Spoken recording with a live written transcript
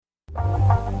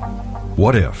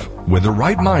What if, with the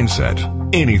right mindset,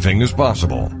 anything is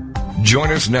possible?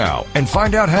 Join us now and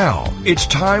find out how. It's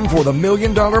time for the $1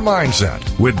 Million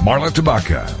Mindset with Marla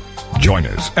Tabaka. Join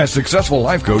us as successful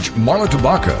life coach Marla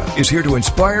Tabaka is here to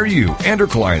inspire you and her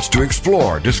clients to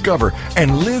explore, discover,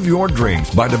 and live your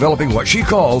dreams by developing what she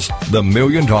calls the $1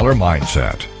 Million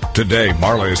Mindset. Today,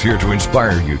 Marla is here to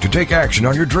inspire you to take action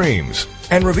on your dreams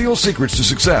and reveal secrets to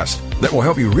success that will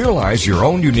help you realize your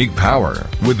own unique power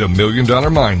with the $1 Million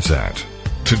Mindset.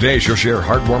 Today, she'll share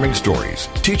heartwarming stories,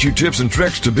 teach you tips and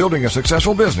tricks to building a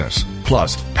successful business,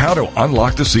 plus how to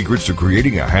unlock the secrets to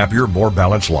creating a happier, more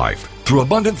balanced life through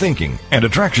abundant thinking and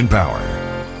attraction power.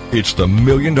 It's the $1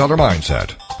 Million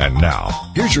Mindset. And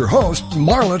now, here's your host,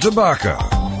 Marla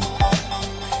Tabaka.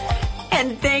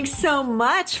 And thanks so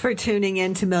much for tuning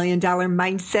in to $1 Million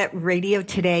Mindset Radio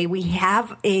today. We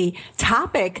have a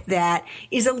topic that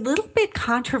is a little bit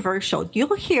controversial.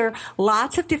 You'll hear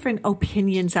lots of different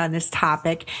opinions on this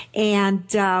topic.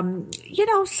 And,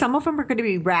 some of them are going to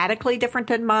be radically different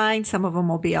than mine. Some of them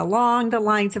will be along the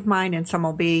lines of mine, and some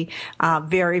will be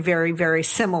very, very, very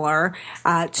similar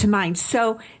to mine.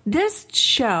 So this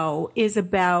show is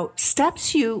about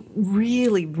steps you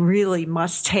really, really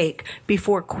must take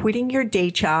before quitting your day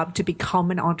job to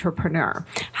become an entrepreneur.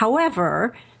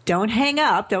 However, don't hang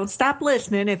up. Don't stop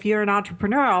listening if you're an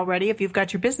entrepreneur already, if you've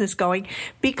got your business going,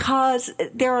 because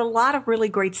there are a lot of really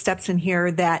great steps in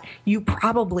here that you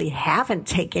probably haven't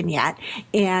taken yet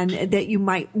and that you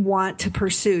might want to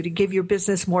pursue to give your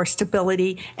business more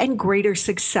stability and greater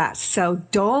success. So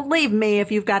don't leave me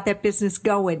if you've got that business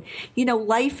going.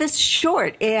 Life is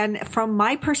short. And from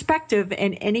my perspective,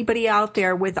 and anybody out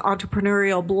there with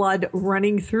entrepreneurial blood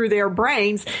running through their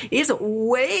brains, is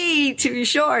way too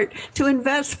short to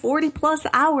invest 40 plus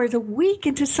hours a week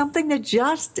into something that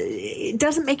just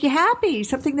doesn't make you happy,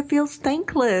 something that feels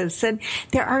thankless. And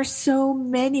there are so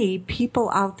many people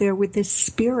out there with this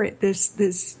spirit,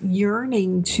 this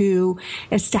yearning to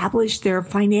establish their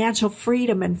financial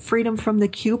freedom and freedom from the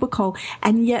cubicle,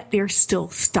 and yet they're still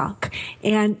stuck.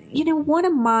 And, one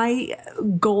of my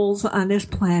goals on this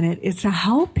planet is to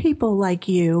help people like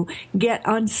you get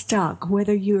unstuck,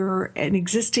 whether you're an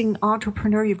existing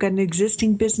entrepreneur, you've got an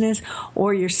existing business,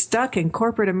 or you're stuck in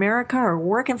corporate America or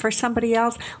working for somebody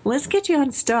else. Let's get you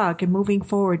unstuck and moving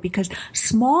forward, because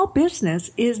small business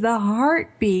is the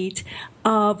heartbeat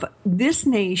of this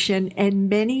nation and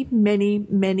many, many,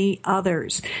 many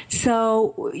others.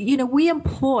 So,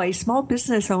 small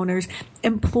business owners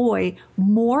employ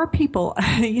more people.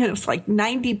 It's like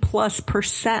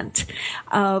 90+%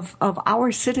 of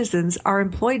our citizens are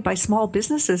employed by small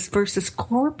businesses versus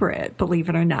corporate, believe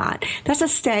it or not. That's a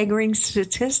staggering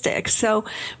statistic. So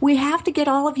we have to get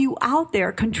all of you out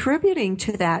there contributing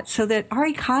to that so that our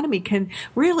economy can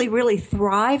really, really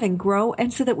thrive and grow,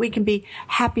 and so that we can be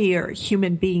happier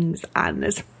human beings on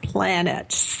this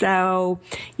planet. So,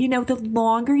 the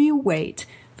longer you wait,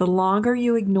 the longer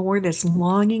you ignore this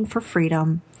longing for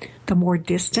freedom, the more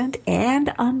distant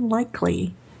and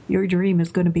unlikely your dream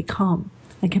is going to become.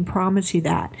 I can promise you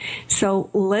that.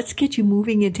 So let's get you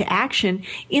moving into action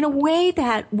in a way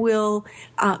that will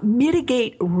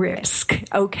mitigate risk,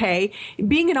 okay?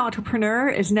 Being an entrepreneur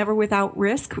is never without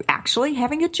risk. Actually,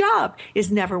 having a job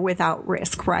is never without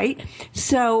risk, right?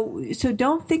 So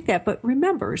don't think that. But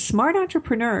remember, smart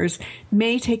entrepreneurs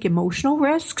may take emotional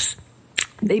risks.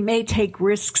 They may take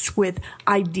risks with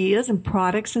ideas and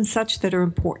products and such that are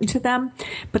important to them,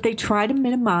 but they try to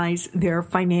minimize their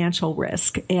financial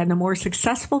risk. And the more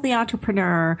successful the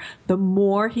entrepreneur, the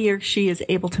more he or she is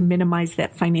able to minimize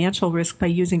that financial risk by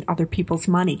using other people's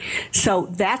money. So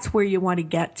that's where you want to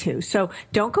get to. So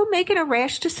don't go making a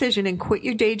rash decision and quit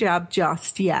your day job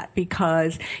just yet,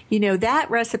 because, that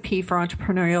recipe for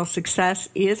entrepreneurial success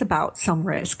is about some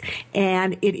risk,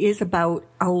 and it is about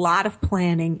a lot of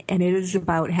planning, and it is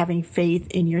about having faith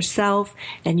in yourself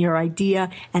and your idea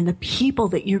and the people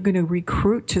that you're going to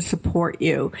recruit to support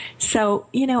you. So,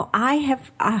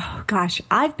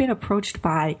 I've been approached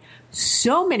by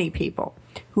so many people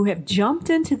who have jumped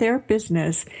into their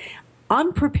business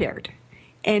unprepared,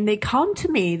 and they come to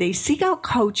me, they seek out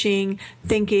coaching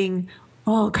thinking,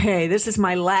 okay, this is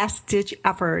my last ditch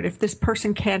effort. If this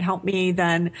person can't help me,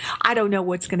 then I don't know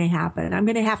what's going to happen. I'm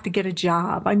going to have to get a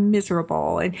job. I'm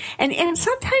miserable. And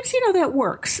sometimes, that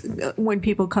works when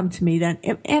people come to me then.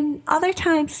 And other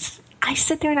times I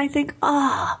sit there and I think,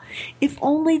 if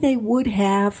only they would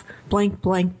have blank,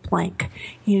 blank, blank,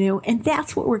 and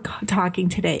that's what we're talking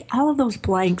today. All of those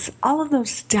blanks, all of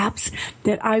those steps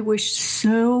that I wish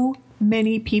so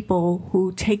many people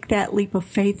who take that leap of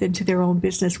faith into their own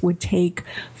business would take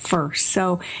first.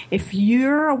 So if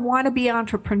you're a wannabe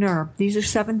entrepreneur, these are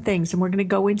 7 things, and we're going to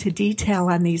go into detail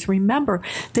on these. Remember,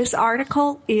 this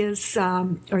article is,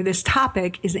 or this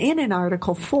topic is in an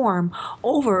article form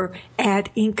over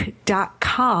at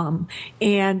Inc.com,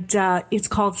 and it's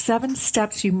called 7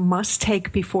 Steps You Must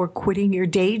Take Before Quitting Your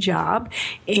Day Job.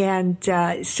 And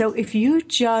so if you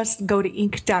just go to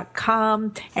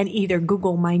Inc.com and either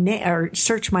Google my name or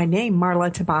search my name,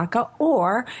 Marla Tabaka,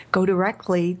 or go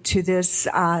directly to this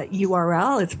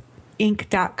URL, it's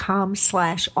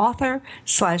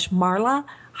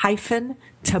Inc.com/author/Marla-Tabaka,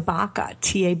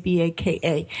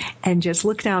 Tabaka, and just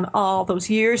look down all those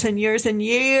years and years and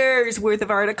years worth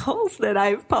of articles that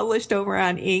I've published over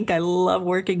on Inc. I love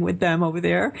working with them over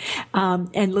there.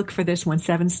 And look for this one,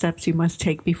 7 Steps You Must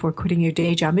Take Before Quitting Your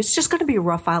Day Job. It's just going to be a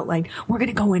rough outline. We're going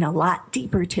to go in a lot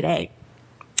deeper today.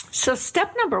 So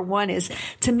step number 1 is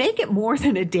to make it more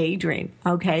than a daydream,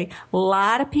 okay? A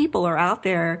lot of people are out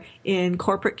there in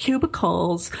corporate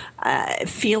cubicles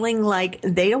feeling like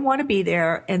they don't want to be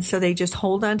there, and so they just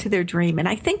hold on to their dream. And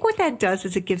I think what that does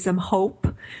is it gives them hope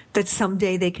that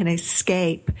someday they can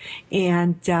escape.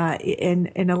 And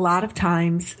a lot of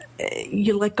times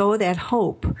you let go of that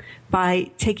hope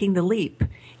by taking the leap.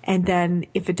 And then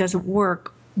if it doesn't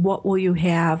work, what will you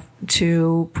have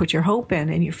to put your hope in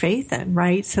and your faith in,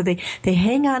 right? So they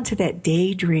hang on to that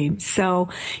daydream. So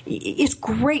it's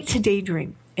great to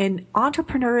daydream. And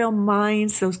entrepreneurial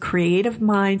minds, those creative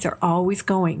minds are always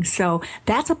going. So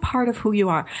that's a part of who you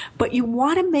are. But you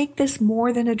want to make this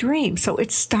more than a dream. So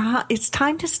it's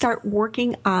time to start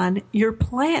working on your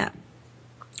plan.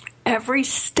 Every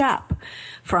step,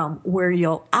 from where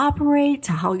you'll operate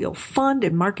to how you'll fund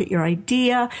and market your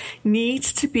idea,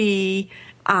 needs to be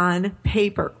on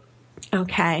paper.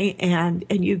 Okay. And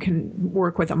you can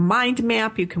work with a mind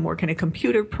map. You can work in a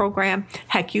computer program.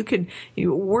 Heck, you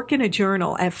work in a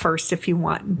journal at first if you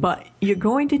want, but you're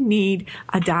going to need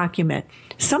a document.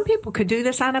 Some people could do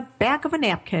this on the back of a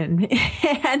napkin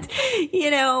and,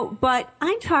 but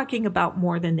I'm talking about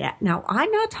more than that. Now,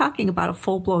 I'm not talking about a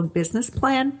full-blown business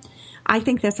plan. I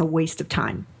think that's a waste of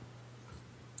time.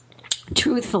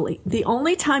 Truthfully, the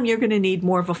only time you're going to need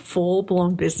more of a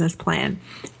full-blown business plan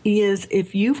is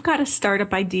if you've got a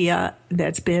startup idea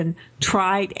that's been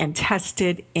tried and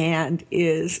tested and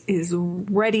is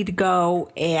ready to go,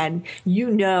 and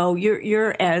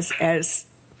you're as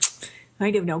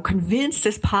convinced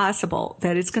as possible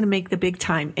that it's going to make the big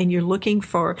time, and you're looking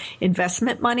for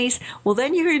investment monies. Well,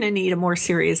 then you're going to need a more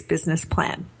serious business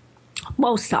plan.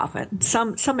 Most often.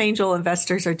 Some angel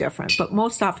investors are different, but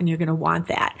most often you're going to want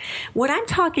that. What I'm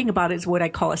talking about is what I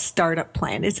call a startup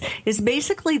plan. It's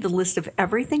basically the list of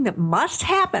everything that must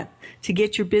happen to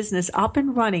get your business up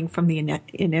and running, from the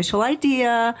initial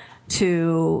idea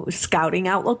to scouting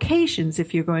out locations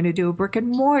if you're going to do a brick and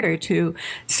mortar, to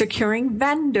securing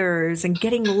vendors and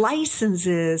getting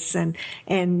licenses and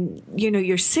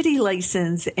your city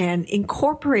license, and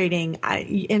incorporating,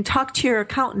 and talk to your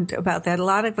accountant about that. A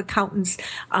lot of accountants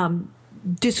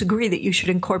disagree that you should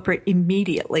incorporate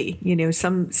immediately.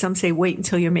 Some say wait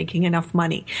until you're making enough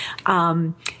money.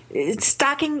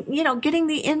 Stocking, getting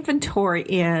the inventory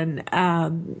in,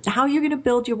 how you're going to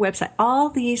build your website. All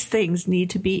these things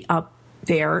need to be up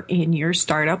there in your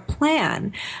startup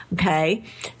plan. Okay.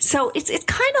 So it's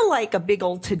kind of like a big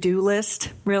old to-do list,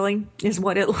 really, is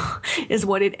what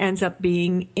it ends up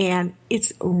being. And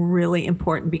it's really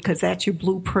important because that's your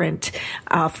blueprint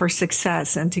for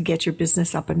success and to get your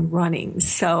business up and running.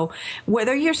 So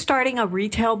whether you're starting a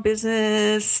retail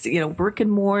business, brick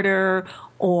and mortar,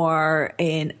 or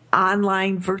an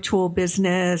online virtual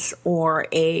business, or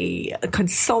a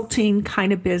consulting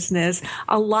kind of business,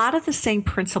 a lot of the same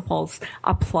principles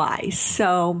apply.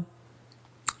 So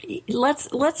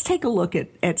let's take a look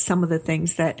at some of the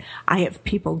things that I have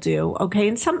people do. Okay.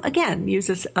 And some, again, use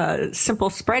a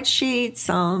simple spreadsheet.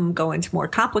 Some go into more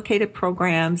complicated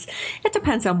programs. It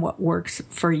depends on what works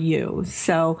for you.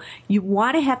 So you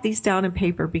want to have these down on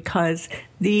paper, because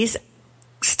these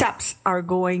steps are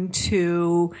going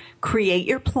to create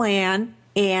your plan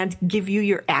and give you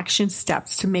your action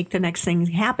steps to make the next thing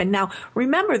happen. Now,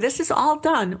 remember, this is all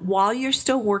done while you're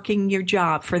still working your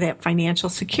job for that financial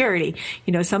security.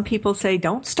 Some people say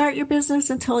don't start your business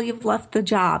until you've left the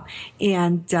job,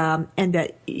 and that and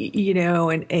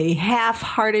a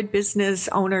half-hearted business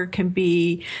owner can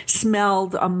be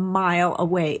smelled a mile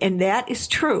away, and that is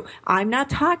true. I'm not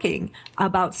talking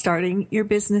about starting your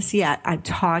business yet. I'm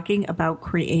talking about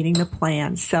creating the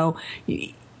plan. So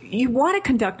you want to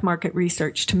conduct market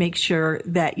research to make sure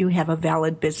that you have a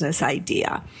valid business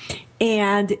idea.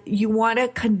 And you want to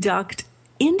conduct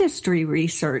industry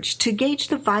research to gauge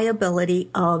the viability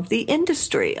of the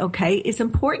industry, okay? It's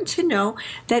important to know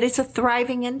that it's a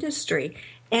thriving industry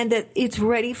and that it's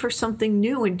ready for something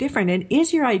new and different. And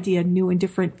is your idea new and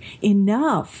different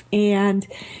enough? And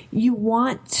you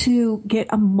want to get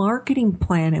a marketing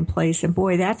plan in place. And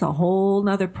boy, that's a whole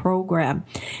nother program.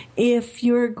 If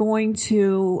you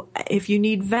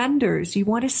need vendors, you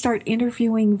want to start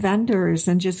interviewing vendors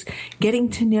and just getting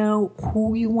to know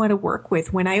who you want to work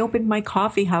with. When I opened my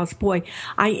coffee house, boy,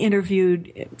 I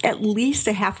interviewed at least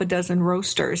a half a dozen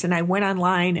roasters, and I went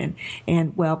online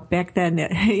and well, back then,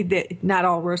 not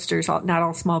all roasters, not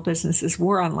all small businesses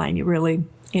were online. You really,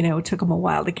 it took them a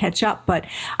while to catch up. But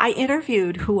I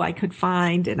interviewed who I could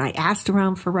find, and I asked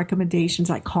around for recommendations.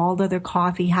 I called other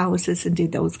coffee houses and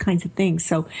did those kinds of things.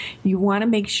 So you want to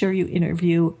make sure you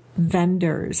interview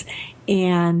vendors,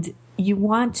 and you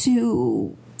want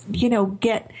to,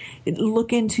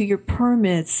 look into your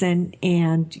permits and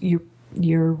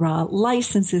your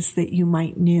licenses that you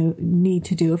might need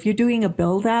to do. If you're doing a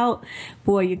build out,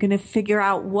 boy, you're going to figure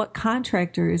out what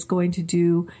contractor is going to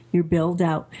do your build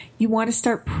out. You want to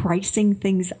start pricing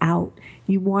things out.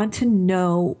 You want to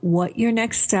know what your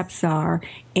next steps are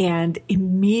and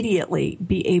immediately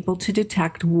be able to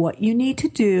detect what you need to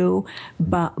do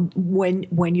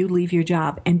when you leave your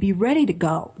job, and be ready to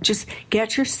go. Just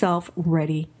get yourself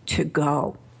ready to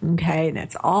go. Okay. And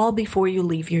that's all before you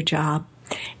leave your job.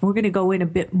 And we're going to go in a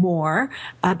bit more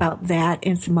about that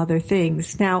and some other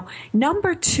things. Now,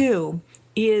 number 2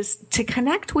 is to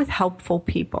connect with helpful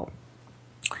people.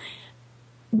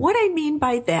 What I mean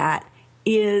by that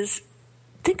is,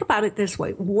 think about it this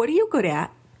way. What are you good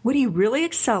at? What do you really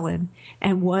excel in?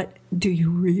 And what do you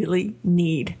really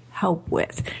need help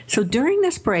with? So during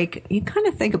this break, you kind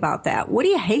of think about that. What do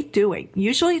you hate doing?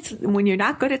 Usually it's when you're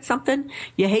not good at something,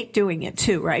 you hate doing it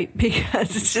too, right?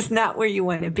 Because it's just not where you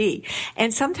want to be.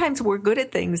 And sometimes we're good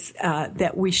at things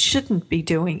that we shouldn't be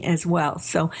doing as well.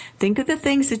 So think of the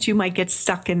things that you might get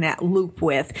stuck in that loop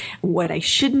with, what I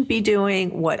shouldn't be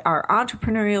doing, what are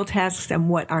entrepreneurial tasks and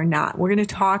what are not. We're going to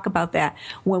talk about that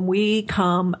when we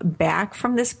come back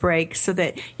from this break, so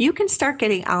that you can start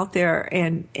getting out there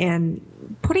and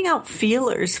putting out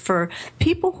feelers for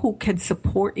people who can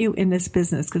support you in this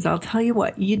business. Because I'll tell you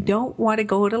what, you don't want to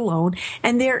go it alone,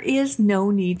 and there is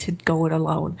no need to go it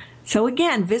alone. So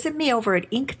again, visit me over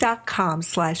at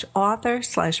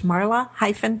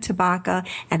inc.com/author/Marla-Tabaka.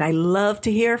 And I love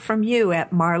to hear from you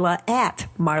at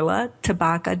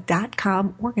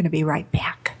marla@marlatabaka.com. We're going to be right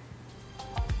back.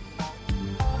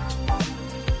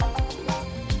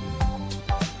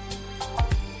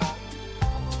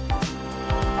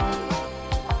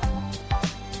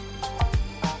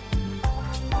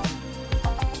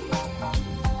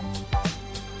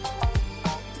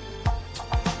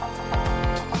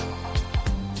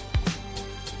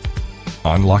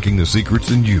 Unlocking the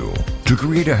secrets in you to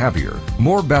create a happier,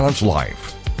 more balanced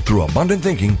life through abundant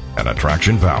thinking and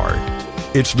attraction power.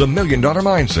 It's the $1 Million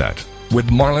Mindset with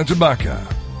Marla Tabaka.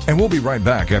 And we'll be right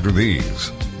back after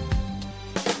these.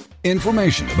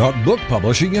 Information about book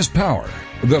publishing is power.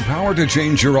 The power to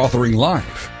change your authoring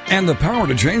life, and the power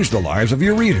to change the lives of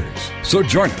your readers. So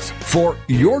join us for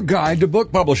Your Guide to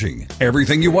Book Publishing.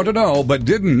 Everything you want to know but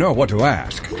didn't know what to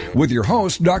ask. With your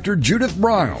host, Dr. Judith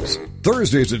Briles.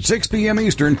 Thursdays at 6 p.m.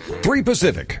 Eastern, 3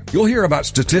 Pacific. You'll hear about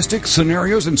statistics,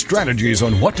 scenarios, and strategies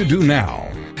on what to do now.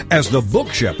 As the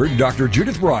book shepherd, Dr.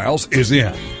 Judith Briles is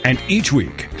in. And each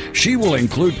week, she will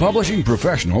include publishing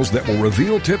professionals that will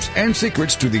reveal tips and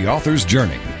secrets to the author's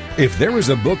journey. If there is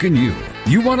a book in you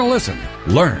want to listen,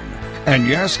 learn, and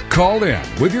yes, call in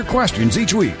with your questions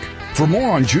each week. For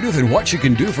more on Judith and what she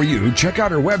can do for you, check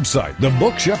out her website,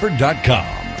 thebookshepherd.com.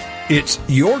 It's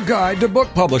Your Guide to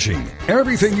Book Publishing.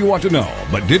 Everything you want to know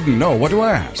but didn't know what to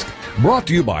ask. Brought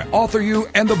to you by AuthorU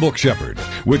and The Book Shepherd.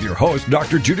 With your host,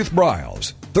 Dr. Judith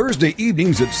Briles. Thursday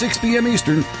evenings at 6 p.m.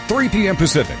 Eastern, 3 p.m.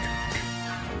 Pacific.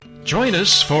 Join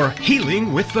us for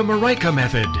Healing with the Marika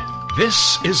Method.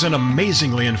 This is an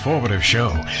amazingly informative show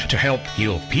to help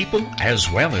heal people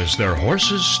as well as their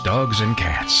horses, dogs, and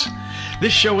cats.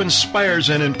 This show inspires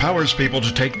and empowers people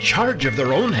to take charge of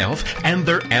their own health and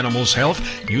their animals' health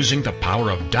using the power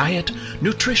of diet,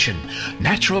 nutrition,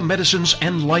 natural medicines,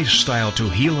 and lifestyle to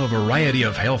heal a variety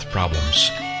of health problems.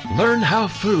 Learn how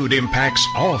food impacts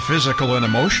all physical and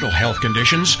emotional health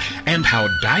conditions and how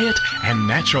diet and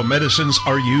natural medicines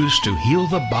are used to heal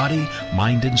the body,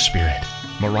 mind, and spirit.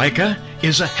 Marika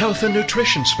is a health and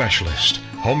nutrition specialist,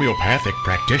 homeopathic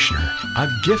practitioner, a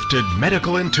gifted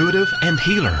medical intuitive and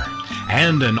healer,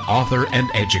 and an author and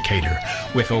educator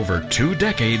with over 2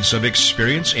 decades of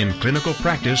experience in clinical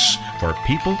practice for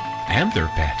people and their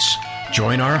pets.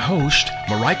 Join our host,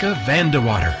 Marika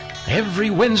Vandewater, every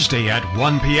Wednesday at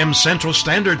 1 p.m. Central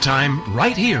Standard Time,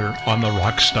 right here on the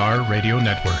Rockstar Radio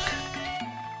Network.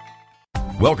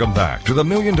 Welcome back to the $1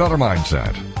 Million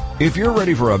Mindset. If you're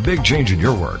ready for a big change in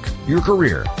your work, your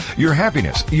career, your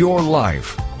happiness, your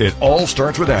life, it all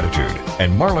starts with attitude,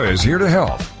 and Marla is here to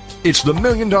help. It's the $1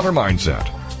 Million Mindset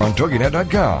on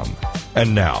TogiNet.com.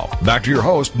 And now, back to your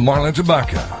host, Marla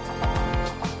Tabaka.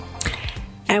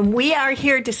 And we are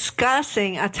here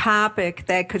discussing a topic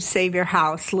that could save your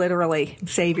house, literally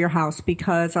save your house,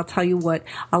 because I'll tell you what,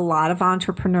 a lot of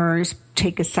entrepreneurs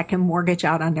take a second mortgage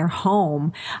out on their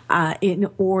home in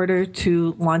order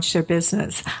to launch their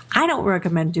business. I don't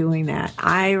recommend doing that.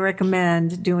 I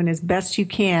recommend doing as best you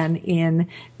can in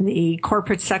the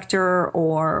corporate sector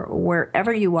or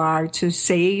wherever you are to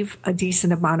save a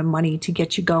decent amount of money to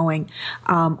get you going,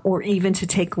 or even to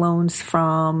take loans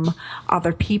from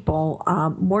other people.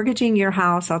 Mortgaging your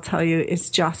house, I'll tell you,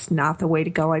 is just not the way to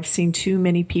go. I've seen too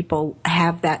many people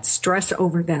have that stress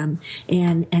over them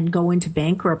and go into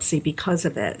bankruptcy because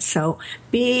of it. So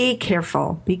be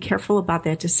careful. Be careful about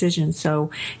that decision. So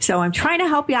I'm trying to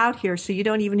help you out here so you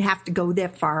don't even have to go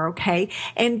that far, okay?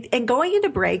 And going into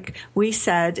break, we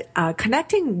said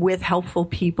connecting with helpful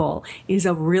people is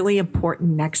a really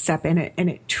important next step, and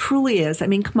it truly is. I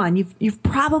mean, come on, you've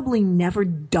probably never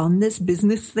done this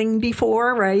business thing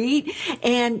before, right?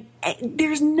 And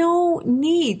there's no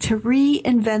need to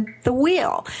reinvent the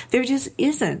wheel. There just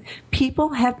isn't. People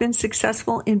have been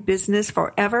successful in business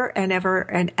forever and ever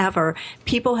and ever.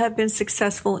 People have been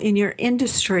successful in your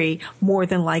industry more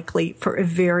than likely for a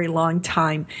very long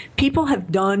time. People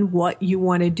have done what you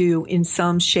want to do in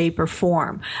some shape or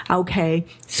form. Okay.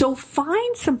 So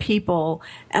find some people,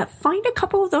 find a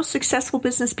couple of those successful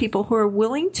business people who are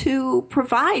willing to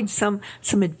provide some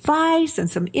advice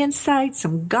and some insight,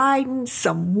 some guidance,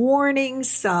 some warnings,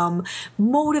 some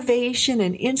motivation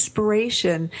and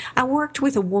inspiration. I worked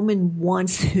with a woman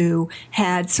once who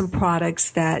had some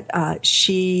products that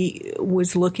she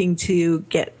was looking to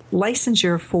get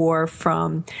licensure for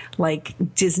from like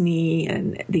Disney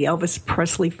and the Elvis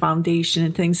Presley Foundation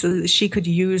and things, so that she could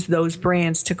use those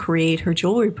brands to create her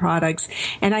jewelry products.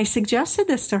 And I suggested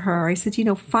this to her. I said,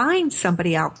 find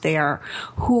somebody out there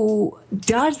who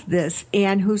does this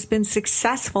and who's been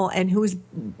successful and who's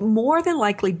more than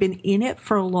likely been in it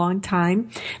for a long time,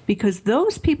 because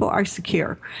those people are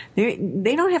secure. They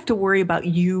don't have to worry about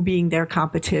you being their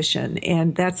competition.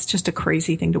 And that's just a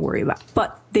crazy thing to worry about.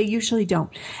 But they usually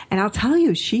don't. And I'll tell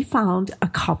you, she found a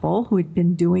couple who had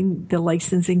been doing the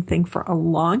licensing thing for a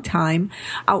long time,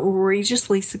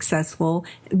 outrageously successful,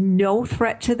 no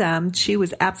threat to them. She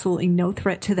was absolutely no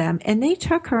threat to them. And they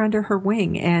took her under her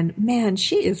wing. And man,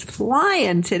 she is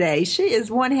flying today. She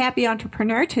is one happy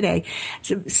entrepreneur today.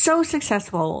 So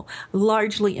successful,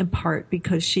 largely in part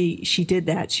because she did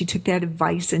that. She took that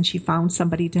advice and she found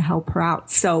somebody to help her out.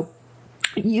 So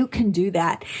you can do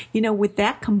that. With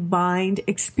that combined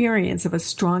experience of a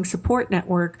strong support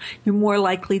network, you're more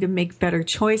likely to make better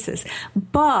choices.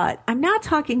 But I'm not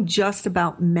talking just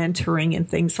about mentoring and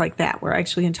things like that. We're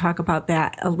actually going to talk about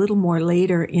that a little more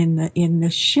later in the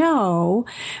show.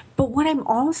 But what I'm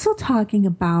also talking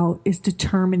about is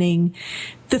determining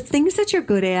the things that you're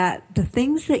good at, the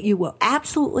things that you will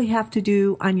absolutely have to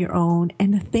do on your own,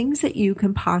 and the things that you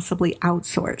can possibly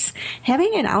outsource.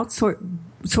 Having an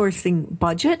outsourcing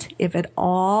budget, if at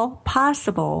all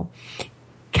possible,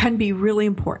 can be really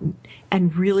important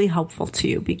and really helpful to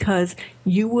you, because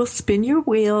you will spin your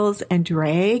wheels and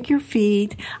drag your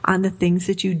feet on the things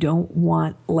that you don't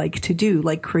like to do,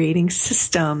 like creating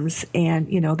systems and,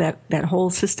 that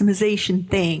whole systemization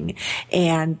thing,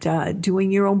 and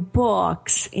doing your own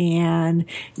books and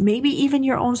maybe even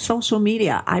your own social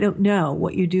media. I don't know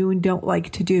what you do and don't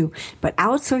like to do, but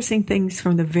outsourcing things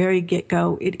from the very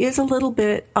get-go, it is a little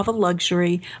bit of a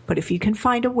luxury, but if you can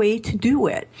find a way to do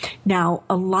it. Now,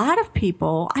 a lot of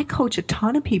people, I coach a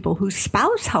ton of people whose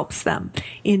spouse helps them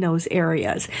in those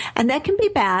areas. And that can be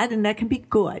bad and that can be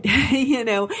good.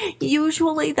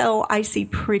 Usually though, I see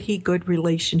pretty good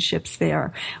relationships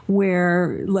there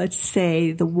where, let's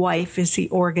say, the wife is the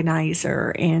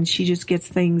organizer and she just gets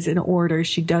things in order.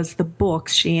 She does the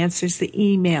books, she answers the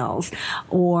emails,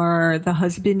 or the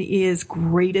husband is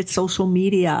great at social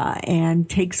media and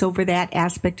takes over that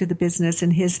aspect of the business in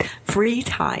his free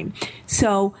time.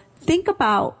 So think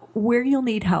about where you'll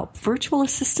need help. Virtual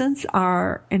assistants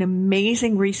are an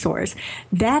amazing resource.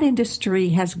 That industry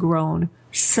has grown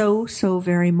so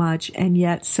very much, and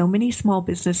yet so many small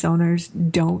business owners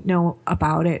don't know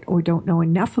about it or don't know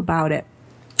enough about it.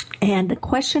 And the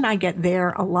question I get there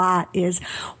a lot is,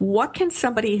 what can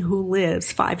somebody who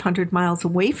lives 500 miles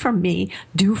away from me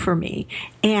do for me?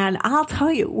 And I'll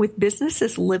tell you, with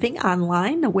businesses living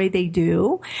online the way they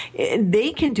do,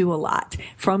 they can do a lot,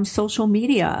 from social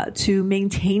media to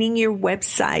maintaining your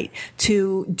website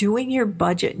to doing your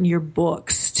budget and your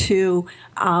books to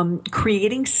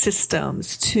creating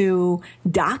systems to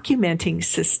documenting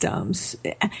systems.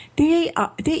 They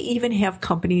even have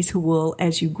companies who will,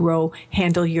 as you grow,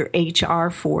 handle your HR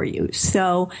for you.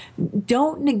 So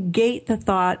don't negate the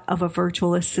thought of a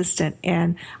virtual assistant.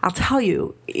 And I'll tell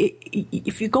you,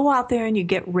 if you go out there and you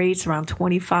get rates around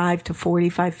 $25 to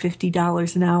 $45,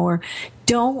 $50 an hour,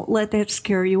 don't let that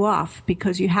scare you off,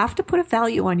 because you have to put a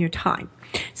value on your time.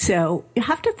 So you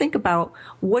have to think about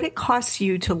what it costs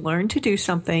you to learn to do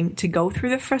something, to go through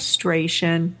the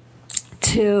frustration,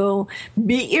 to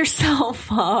beat yourself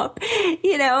up,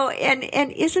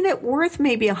 and isn't it worth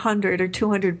maybe $100 or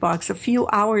 $200, a few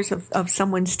hours of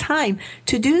someone's time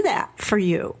to do that for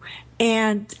you?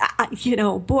 And,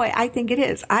 boy, I think it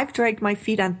is. I've dragged my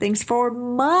feet on things for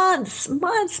months,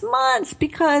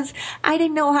 because I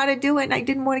didn't know how to do it and I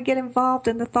didn't want to get involved.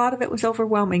 And the thought of it was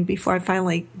overwhelming before I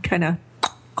finally kind of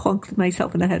clunked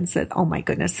myself in the head and said, oh my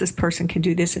goodness, this person can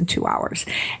do this in 2 hours.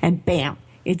 And bam,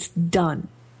 it's done.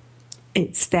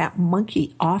 It's that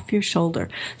monkey off your shoulder.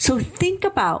 So think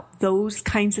about those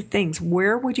kinds of things.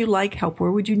 Where would you like help?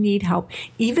 Where would you need help?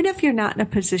 Even if you're not in a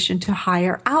position to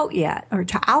hire out yet or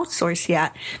to outsource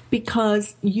yet,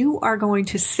 because you are going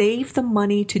to save the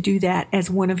money to do that as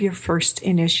one of your first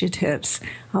initiatives.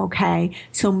 Okay.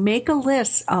 So make a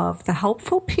list of the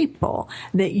helpful people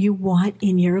that you want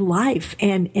in your life.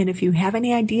 And if you have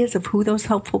any ideas of who those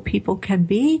helpful people can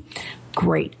be,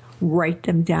 great. Write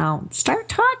them down. Start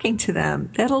talking to them.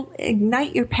 That'll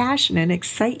ignite your passion and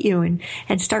excite you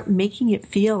and start making it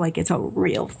feel like it's a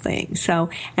real thing. So,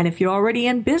 and if you're already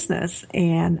in business,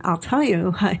 and I'll tell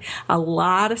you, a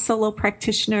lot of solo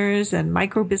practitioners and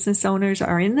micro business owners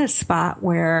are in this spot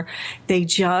where they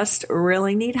just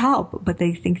really need help, but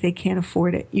they think they can't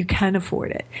afford it. You can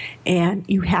afford it, and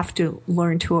you have to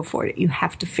learn to afford it. You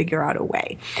have to figure out a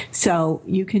way. So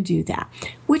you can do that,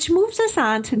 which moves us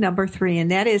on to number 3,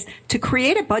 and that is to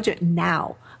create a budget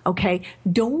now. Okay.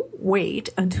 Don't wait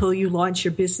until you launch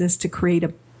your business to create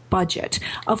a budget.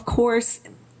 Of course,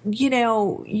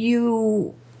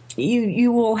 you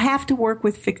will have to work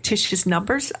with fictitious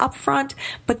numbers up front,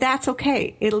 but that's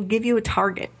okay. It'll give you a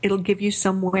target. It'll give you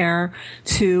somewhere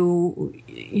to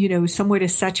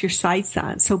set your sights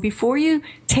on. So before you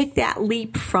take that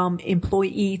leap from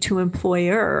employee to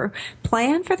employer,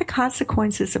 plan for the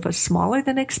consequences of a smaller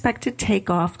than expected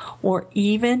takeoff or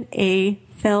even a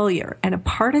failure. And a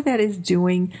part of that is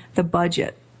doing the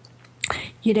budget.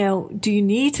 Do you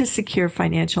need to secure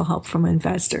financial help from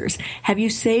investors? Have you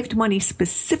saved money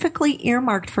specifically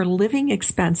earmarked for living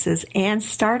expenses and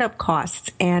startup costs?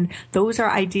 And those are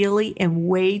ideally in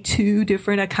way 2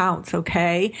 different accounts,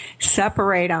 okay?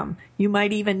 Separate them. You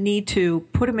might even need to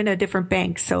put them in a different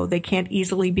bank so they can't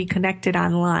easily be connected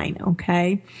online,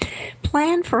 okay?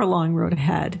 Plan for a long road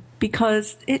ahead,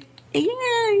 because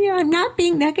I'm not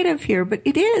being negative here, but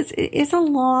it is a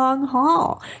long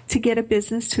haul to get a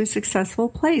business to a successful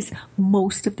place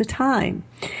most of the time.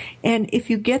 And if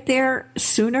you get there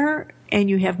sooner and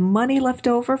you have money left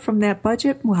over from that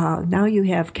budget, well, now you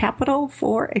have capital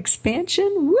for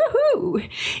expansion. Woohoo!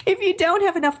 If you don't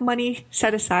have enough money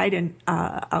set aside, and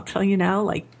I'll tell you now,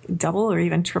 like double or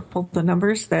even triple the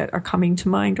numbers that are coming to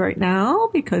mind right now,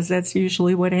 because that's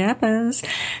usually what happens,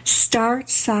 start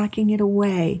socking it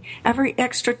away. Every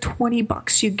extra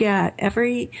 $20 you get,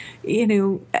 every,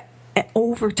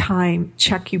 overtime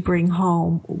check you bring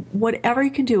home, whatever you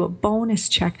can do, a bonus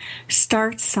check,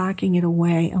 start socking it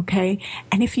away, okay?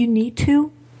 And if you need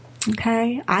to,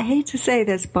 okay, I hate to say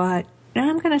this, but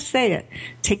I'm going to say it,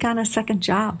 take on a second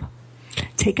job.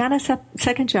 Take on a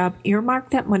second job,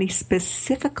 earmark that money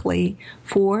specifically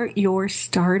for your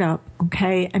startup,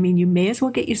 okay? I mean, you may as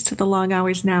well get used to the long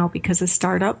hours now, because a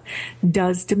startup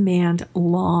does demand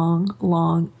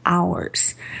long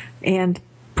hours and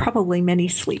probably many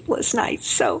sleepless nights.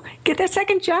 So get that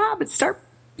second job and start,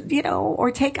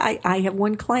 or I have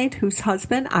one client whose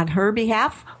husband, on her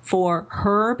behalf for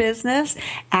her business,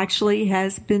 actually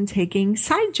has been taking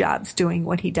side jobs doing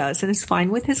what he does and is fine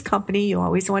with his company. You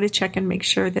always want to check and make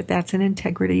sure that that's in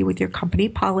integrity with your company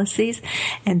policies,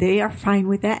 and they are fine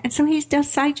with that. And so he does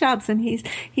side jobs, and he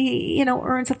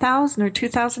earns $1,000 or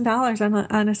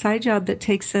 $2,000 on a side job that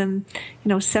takes him,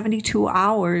 72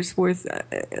 hours worth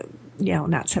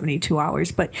not 72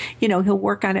 hours, but, he'll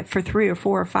work on it for 3 or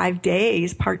 4 or 5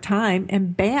 days part-time,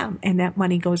 and bam, and that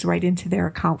money goes right into their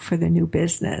account for the new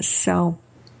business. So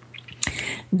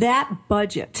that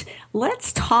budget.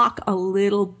 Let's talk a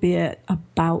little bit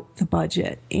about the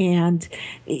budget. And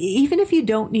even if you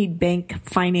don't need bank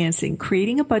financing,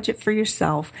 creating a budget for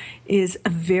yourself is a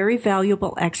very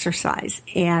valuable exercise.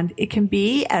 And it can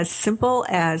be as simple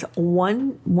as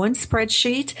one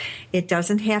spreadsheet. It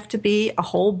doesn't have to be a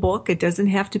whole book. It doesn't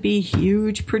have to be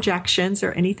huge projections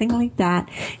or anything like that.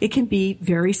 It can be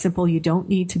very simple. You don't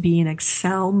need to be an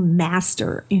Excel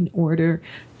master in order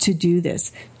to do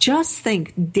this. Just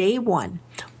think, day one,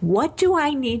 what do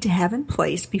I need to have in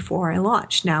place before I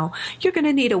launch? Now, you're going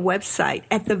to need a website,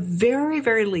 at the very,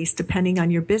 very least, depending on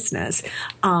your business,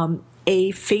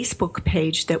 a Facebook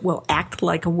page that will act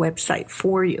like a website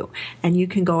for you. And you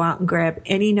can go out and grab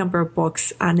any number of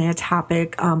books on that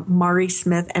topic. Mari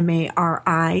Smith,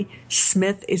 M-A-R-I,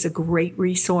 Smith is a great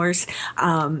resource.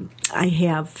 I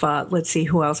have, let's see,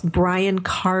 who else? Brian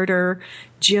Carter,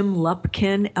 Jim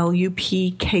Lupkin,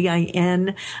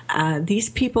 Lupkin. These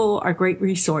people are great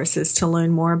resources to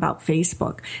learn more about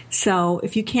Facebook. So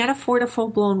if you can't afford a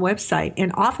full-blown website,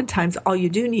 and oftentimes all you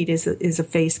do need is a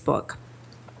Facebook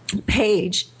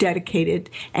page dedicated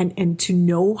and to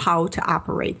know how to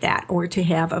operate that, or to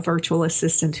have a virtual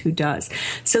assistant who does.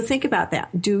 So think about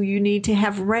that. Do you need to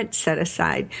have rent set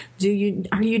aside?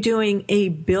 Are you doing a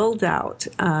build out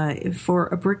for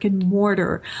a brick and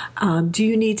mortar? Do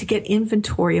you need to get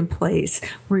inventory in place?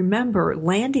 Remember,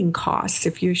 landing costs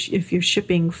if you're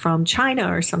shipping from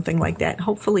China or something like that.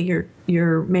 Hopefully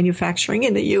you're manufacturing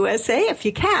in the USA if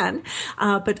you can,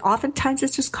 but oftentimes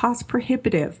it's just cost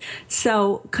prohibitive.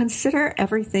 So consider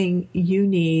everything you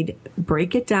need,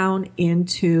 break it down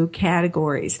into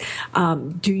categories.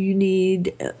 Do you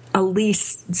need a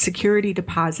lease security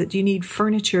deposit? Do you need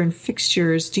furniture and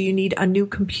fixtures? Do you need a new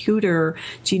computer?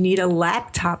 Do you need a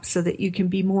laptop so that you can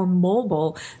be more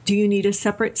mobile? Do you need a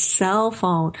separate cell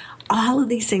phone? All of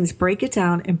these things, break it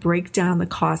down and break down the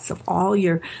costs of all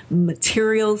your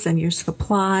materials and your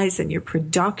supplies and your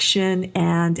production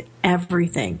and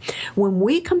everything. When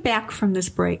we come back from this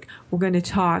break, we're going to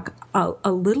talk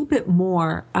a little bit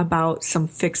more about some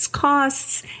fixed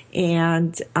costs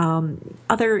and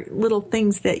other little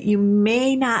things that you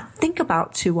may not think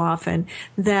about too often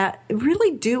that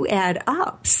really do add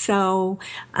up. So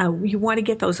you want to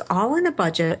get those all in a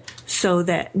budget so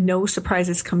that no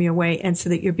surprises come your way, and so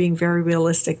that you're being very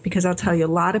realistic, because I'll tell you, a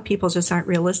lot of people just aren't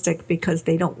realistic because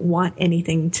they don't want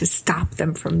anything to stop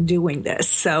them from doing this.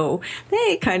 So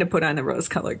they kind of put on the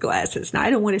rose-colored glasses. Now,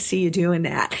 I don't want to see you doing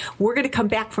that. We're going to come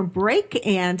back from break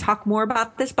and talk more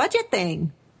about this budget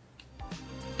thing.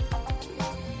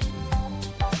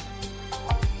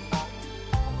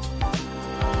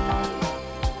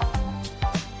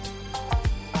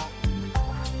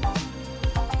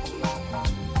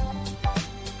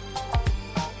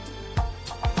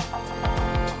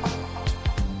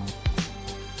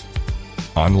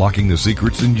 Unlocking the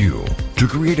secrets in you to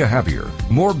create a happier,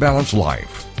 more balanced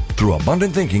life through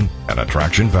abundant thinking and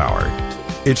attraction power.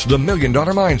 It's the $1 Million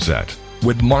Mindset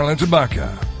with Marla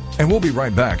Tabaka. And we'll be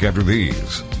right back after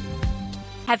these.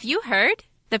 Have you heard?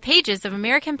 The pages of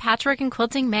American Patchwork and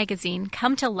Quilting magazine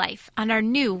come to life on our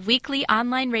new weekly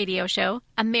online radio show,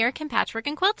 American Patchwork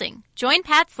and Quilting. Join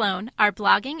Pat Sloan, our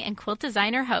blogging and quilt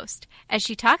designer host, as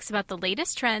she talks about the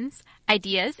latest trends,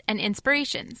 ideas, and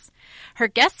inspirations. Her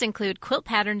guests include quilt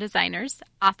pattern designers,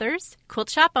 authors, quilt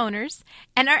shop owners,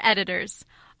 and our editors,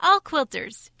 all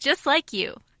quilters just like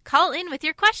you. Call in with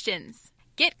your questions.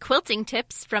 Get quilting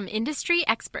tips from industry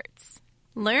experts.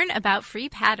 Learn about free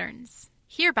patterns.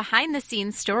 Hear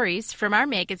behind-the-scenes stories from our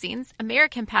magazines,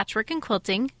 American Patchwork and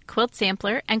Quilting, Quilt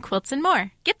Sampler, and Quilts and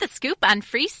More. Get the scoop on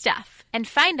free stuff and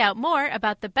find out more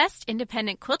about the best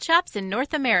independent quilt shops in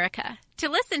North America. To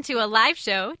listen to a live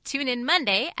show, tune in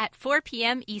Monday at 4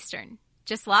 p.m. Eastern.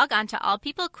 Just log on to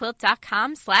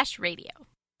allpeoplequilt.com/radio.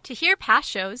 To hear past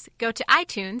shows, go to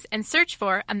iTunes and search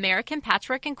for American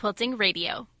Patchwork and Quilting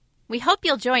Radio. We hope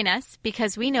you'll join us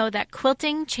because we know that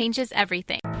quilting changes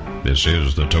everything. This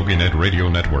is the TogiNet Radio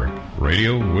Network,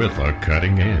 radio with a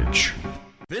cutting edge.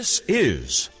 This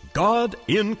is God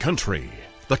in Country,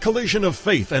 the collision of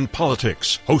faith and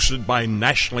politics, hosted by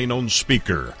nationally known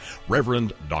speaker,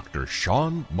 Reverend Dr.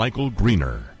 Sean Michael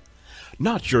Greener.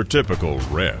 Not your typical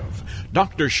Rev.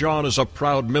 Dr. Sean is a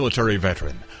proud military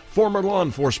veteran, former law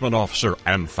enforcement officer,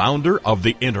 and founder of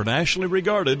the internationally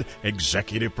regarded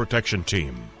Executive Protection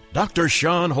Team. Dr.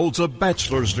 Sean holds a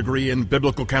bachelor's degree in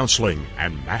biblical counseling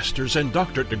and master's and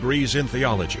doctorate degrees in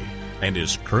theology, and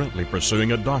is currently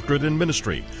pursuing a doctorate in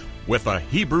ministry with a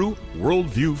Hebrew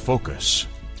worldview focus.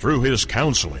 Through his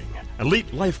counseling,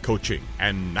 elite life coaching,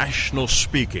 and national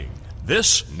speaking,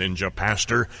 this ninja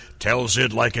pastor tells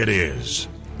it like it is.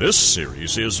 This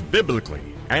series is biblically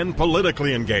and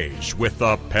politically engaged with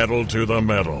the pedal to the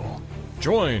metal.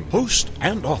 Join host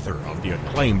and author of the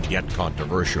acclaimed yet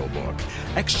controversial book,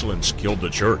 Excellence Killed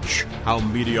the Church, How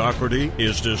Mediocrity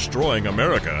is Destroying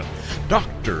America,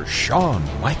 Dr. Sean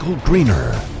Michael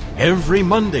Greener. Every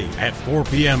Monday at 4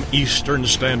 p.m. Eastern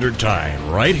Standard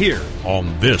Time, right here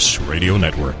on this radio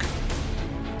network.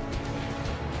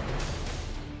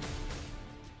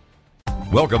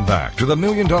 Welcome back to the $1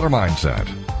 Million Mindset.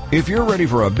 If you're ready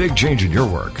for a big change in your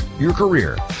work, your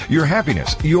career, your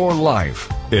happiness, your life,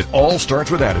 it all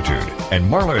starts with attitude, and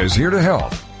Marla is here to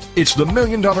help. It's the $1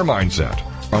 Million Mindset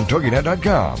on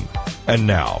TogiNet.com. And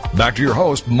now, back to your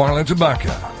host, Marla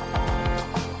Tabaka.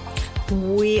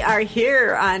 We are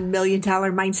here on $1 Million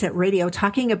Mindset Radio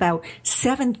talking about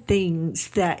 7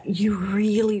 things that you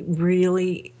really,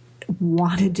 really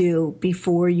want to do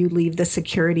before you leave the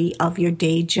security of your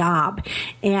day job.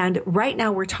 And right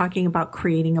now we're talking about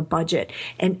creating a budget.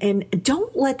 And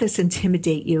don't let this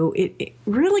intimidate you. It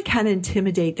really can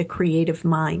intimidate the creative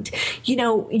mind. You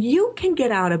know, you can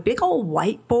get out a big old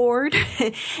whiteboard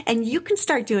and you can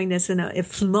start doing this in a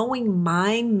flowing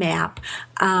mind map.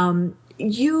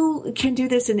 You can do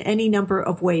this in any number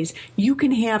of ways. You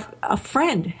can have a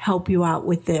friend help you out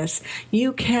with this.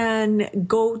 You can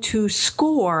go to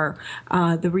SCORE,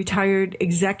 the Retired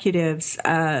Executives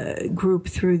group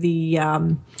through the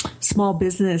Small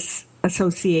Business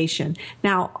Association.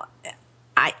 Now,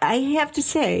 I have to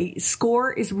say,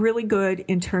 SCORE is really good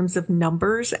in terms of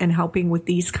numbers and helping with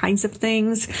these kinds of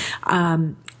things.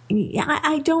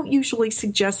 I don't usually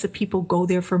suggest that people go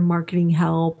there for marketing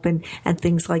help and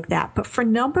things like that. But for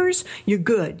numbers, you're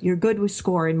good. You're good with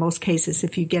SCORE in most cases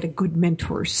if you get a good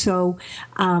mentor. So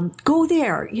go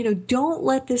there. You know, don't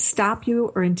let this stop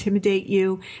you or intimidate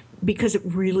you, because it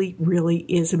really, really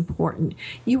is important.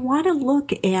 You want to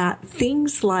look at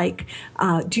things like,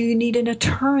 do you need an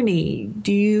attorney?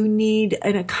 Do you need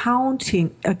an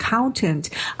accountant?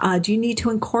 Do you need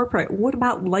to incorporate? What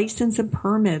about license and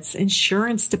permits,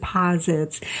 insurance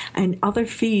deposits, and other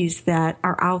fees that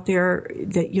are out there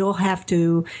that you'll have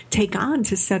to take on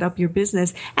to set up your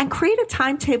business? And create a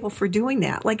timetable for doing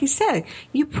that. Like I said,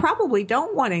 you probably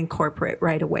don't want to incorporate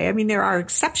right away. I mean, there are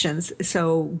exceptions.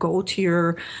 So go to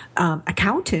your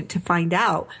accountant to find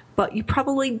out, but you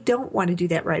probably don't want to do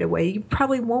that right away. You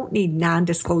probably won't need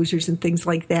non-disclosures and things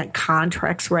like that,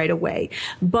 contracts right away,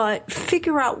 but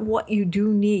figure out what you do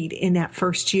need in that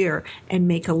first year and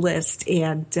make a list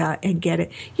and get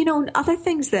it. You know, other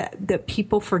things that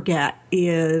people forget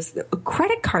is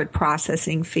credit card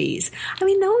processing fees. I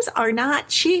mean, those are not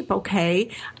cheap, okay?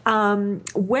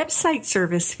 Website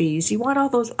service fees. You want all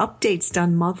those updates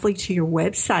done monthly to your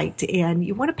website, and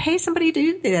you want to pay somebody to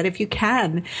do that if you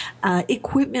can.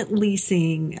 Equipment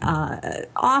leasing,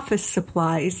 office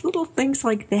supplies, little things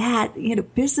like that, you know,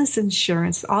 business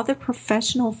insurance, all the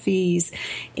professional fees,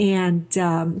 and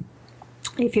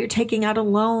if you're taking out a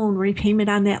loan, repayment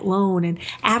on that loan, and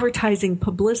advertising,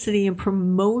 publicity, and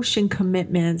promotion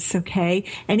commitments, okay?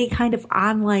 Any kind of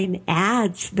online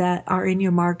ads that are in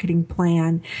your marketing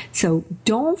plan. So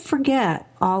don't forget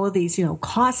all of these, you know,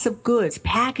 costs of goods,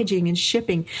 packaging, and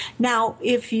shipping. Now,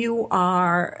 if you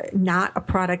are not a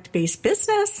product-based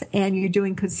business and you're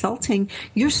doing consulting,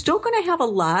 you're still going to have a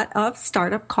lot of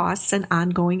startup costs and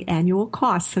ongoing annual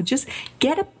costs. So just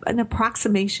get an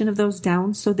approximation of those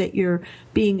down so that you're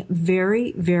being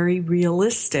very, very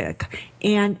realistic.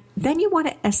 And then you want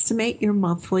to estimate your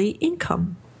monthly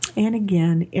income. And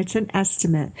again, it's an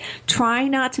estimate. Try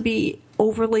not to be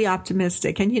overly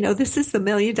optimistic. And, you know, this is the $1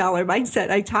 Million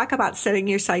Mindset. I talk about setting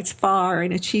your sights far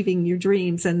and achieving your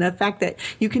dreams and the fact that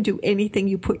you can do anything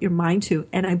you put your mind to.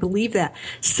 And I believe that.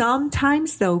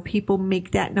 Sometimes, though, people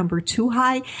make that number too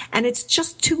high and it's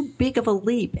just too big of a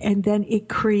leap. And then it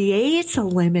creates a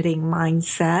limiting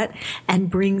mindset and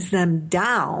brings them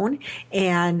down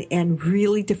and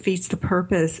really defeats the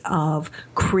purpose of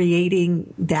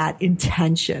creating that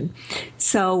intention.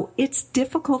 So it's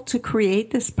difficult to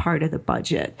create this part of the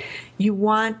budget. You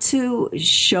want to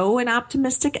show an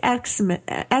optimistic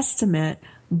estimate,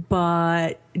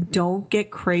 but don't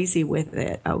get crazy with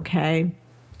it, okay?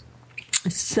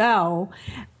 So,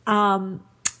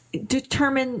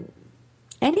 determine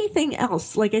anything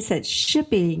else, like I said,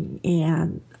 shipping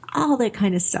and all that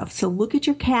kind of stuff. So look at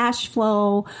your cash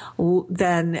flow,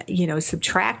 then,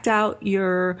 subtract out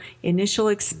your initial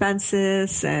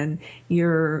expenses and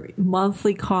your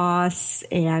monthly costs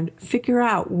and figure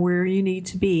out where you need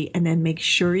to be. And then make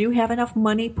sure you have enough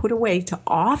money put away to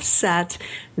offset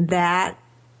that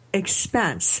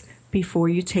expense before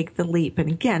you take the leap. And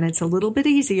again, it's a little bit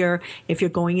easier if you're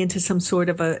going into some sort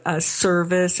of a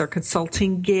service or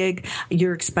consulting gig.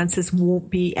 Your expenses won't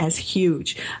be as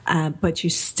huge, but you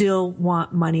still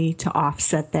want money to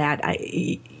offset that.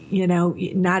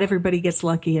 Not everybody gets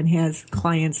lucky and has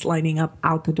clients lining up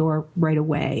out the door right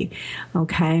away.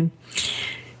 Okay.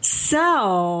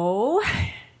 So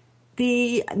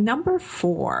the number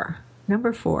four,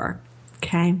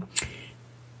 okay.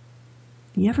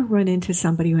 You ever run into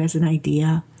somebody who has an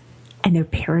idea and they're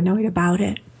paranoid about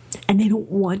it and they don't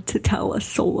want to tell a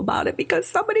soul about it because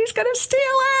somebody's going to steal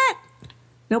it?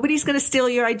 Nobody's going to steal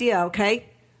your idea, okay?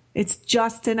 It's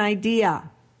just an idea.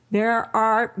 There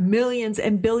are millions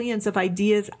and billions of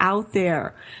ideas out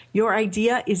there. Your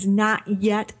idea is not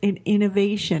yet an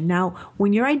innovation. Now,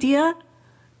 when your idea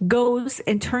goes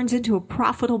and turns into a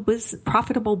profitable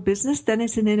business, then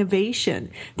it's an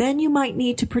innovation. Then you might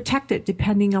need to protect it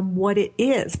depending on what it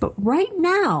is. But right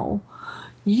now,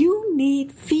 you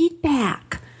need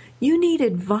feedback. You need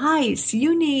advice.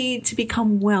 You need to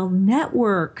become well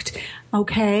networked.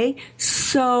 Okay?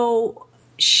 So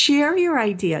share your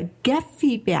idea, get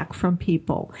feedback from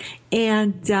people,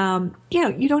 and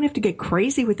you don't have to get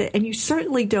crazy with it, and you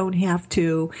certainly don't have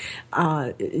to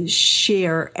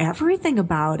share everything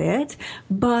about it,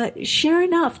 but share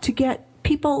enough to get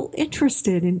people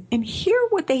interested and hear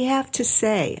what they have to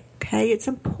say. Okay, it's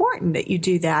important that you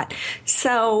do that.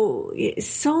 So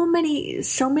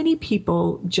many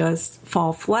people just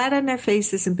fall flat on their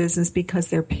faces in business because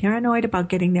they're paranoid about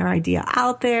getting their idea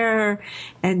out there,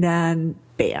 and then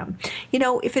bam.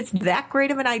 If it's that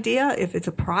great of an idea, if it's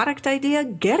a product idea,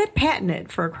 get it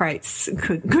patented, for Christ's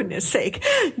goodness sake.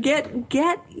 Get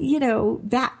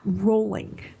that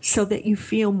rolling so that you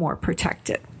feel more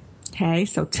protected. Okay,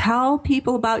 so tell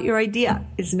people about your idea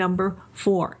is number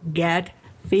 4. Get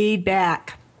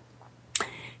feedback.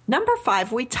 Number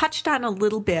 5, we touched on a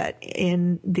little bit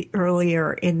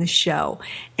earlier in the show,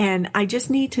 and I just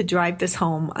need to drive this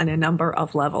home on a number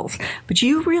of levels. But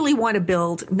you really want to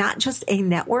build not just a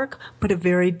network, but a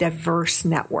very diverse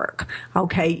network.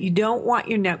 Okay, you don't want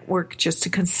your network just to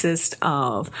consist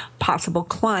of possible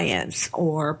clients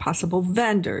or possible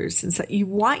vendors, and so you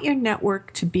want your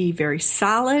network to be very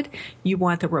solid. You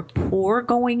want the rapport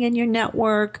going in your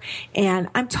network, and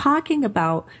I'm talking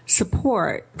about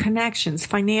support, connections,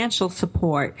 financial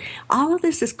support. All of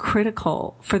this is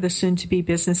critical for the soon-to-be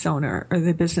business owner or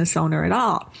the business owner at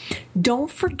all.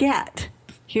 Don't forget,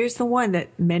 here's the one that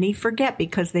many forget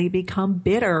because they become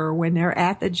bitter when they're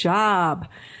at the job.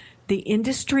 The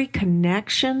industry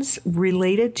connections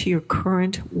related to your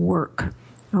current work,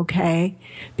 okay?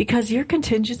 Because your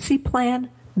contingency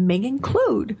plan may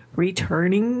include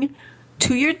returning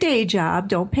to your day job.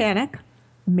 Don't panic.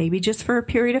 Maybe just for a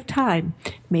period of time,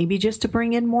 maybe just to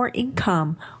bring in more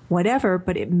income, whatever,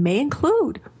 but it may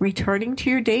include returning to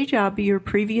your day job, your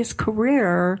previous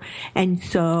career, and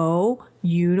so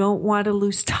you don't want to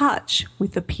lose touch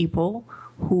with the people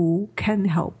who can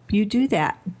help you do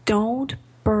that. Don't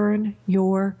burn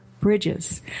your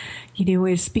bridges. I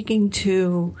was speaking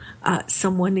to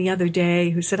someone the other day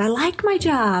who said, I like my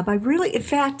job. In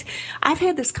fact, I've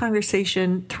had this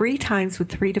conversation 3 times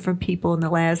with 3 different people in the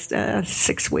last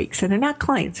 6 weeks, and they're not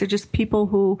clients. They're just people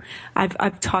who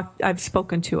I've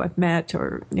spoken to, I've met,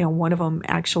 or, one of them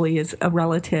actually is a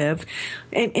relative.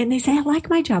 And they say, I like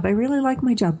my job. I really like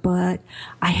my job, but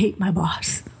I hate my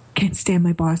boss. Can't stand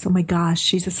my boss. Oh my gosh,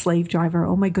 she's a slave driver.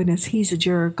 Oh my goodness, he's a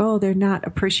jerk. Oh, they're not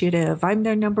appreciative. I'm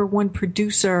their number 1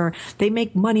 producer. They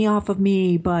make money off of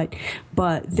me, but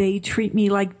they treat me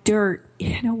like dirt.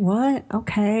 You know what?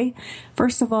 Okay.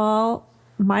 First of all,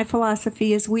 my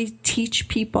philosophy is we teach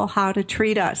people how to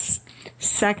treat us.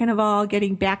 Second of all,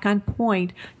 getting back on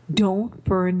point, don't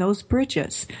burn those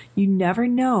bridges. You never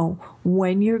know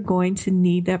when you're going to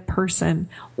need that person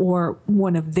or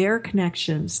one of their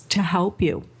connections to help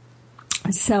you.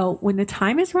 So when the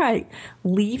time is right,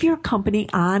 leave your company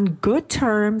on good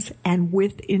terms and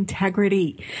with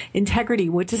integrity. Integrity,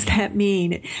 what does that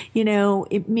mean?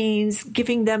 It means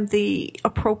giving them the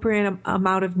appropriate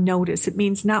amount of notice. It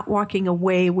means not walking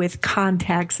away with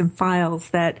contacts and files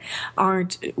that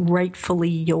aren't rightfully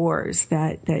yours,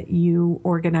 that you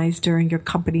organized during your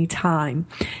company time.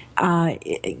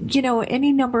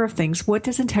 any number of things. What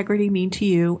does integrity mean to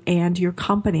you and your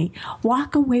company?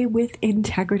 Walk away with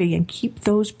integrity and keep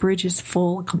those bridges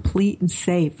full, complete, and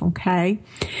safe, okay?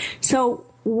 So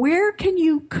where can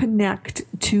you connect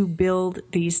to build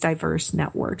these diverse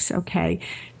networks? Okay.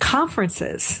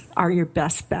 Conferences are your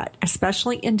best bet,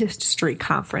 especially industry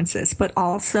conferences, but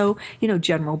also,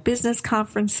 general business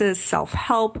conferences,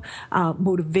 self-help,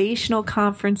 motivational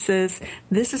conferences.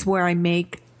 This is where I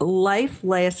make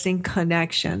life-lasting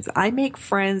connections. I make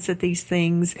friends at these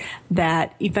things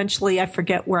that eventually I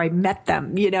forget where I met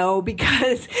them,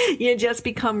 because you just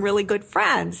become really good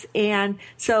friends. And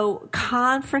so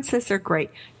conferences are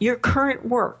great. Your current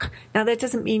work. Now, that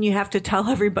doesn't mean you have to tell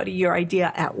everybody your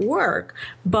idea at work,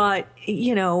 but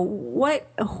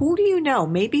who do you know?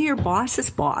 Maybe your boss's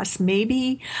boss,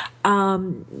 maybe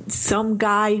some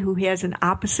guy who has an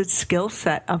opposite skill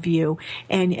set of you,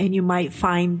 and you might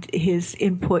find his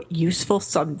input useful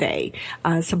someday.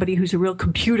 Somebody who's a real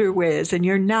computer whiz and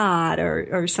you're not,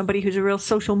 or somebody who's a real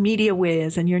social media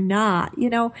whiz and you're not.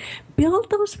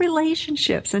 Build those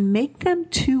relationships and make them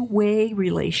two-way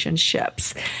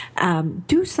relationships.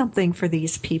 Do something for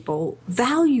these people.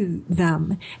 Value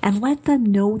them and let them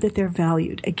know that they're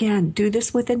valued. Again, do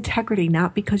this with integrity,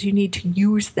 not because you need to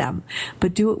use them,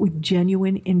 but do it with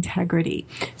genuine integrity.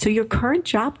 So your current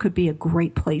job could be a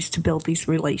great place to build these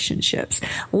relationships.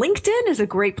 LinkedIn is a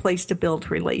great place to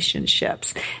build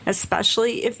relationships,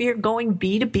 especially if you're going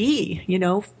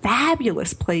B2B,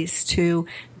 fabulous place to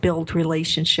build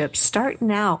relationships. Start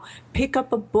now. Pick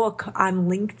up a book on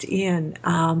LinkedIn.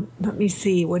 Let me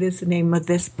see. What is the name of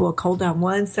this book? Hold on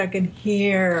one second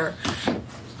here.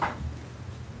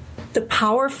 The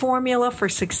Power Formula for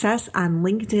Success on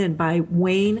LinkedIn by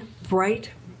Wayne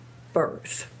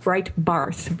Breitbarth.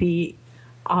 Breitbarth.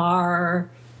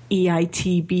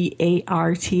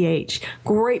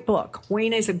 Great book.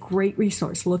 Wayne is a great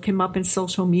resource. Look him up in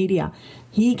social media.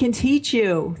 He can teach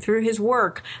you through his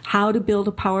work how to build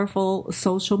a powerful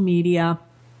social media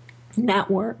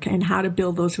network and how to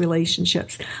build those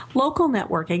relationships. Local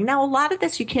networking. Now, a lot of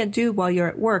this you can't do while you're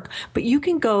at work, but you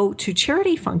can go to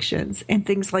charity functions and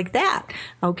things like that.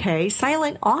 Okay.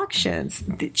 Silent auctions.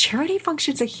 The charity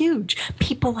functions are huge.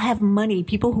 People have money.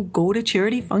 People who go to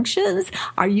charity functions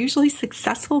are usually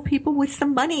successful people with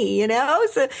some money,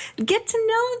 so get to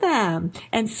know them.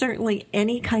 And certainly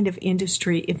any kind of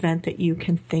industry event that you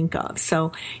can think of.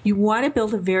 So you want to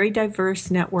build a very diverse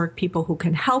network, people who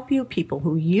can help you, people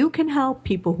who you can help,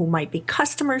 people who might be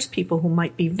customers, people who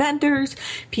might be vendors,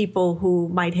 people who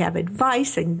might have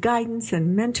advice and guidance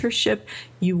and mentorship.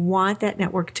 You want that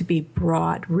network to be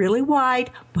broad, really wide,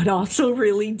 but also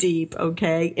really deep,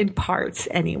 okay, in parts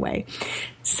anyway.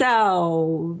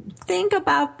 So think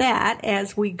about that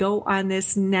as we go on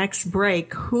this next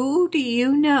break. Who do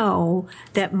you know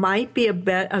that might be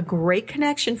a great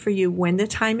connection for you when the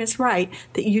time is right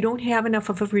that you don't have enough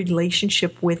of a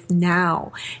relationship with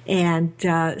now? And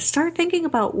start thinking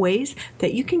about ways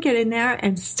that you can get in there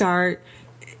and start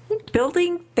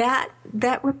building that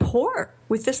rapport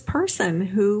with this person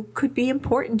who could be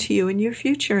important to you in your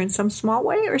future in some small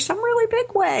way or some really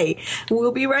big way.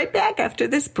 We'll be right back after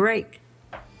this break.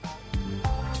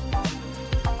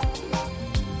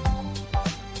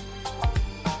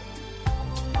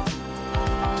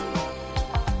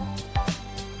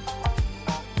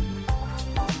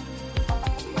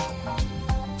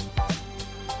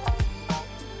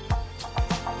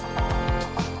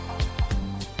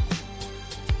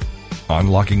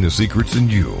 Unlocking the secrets in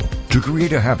you to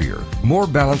create a happier, more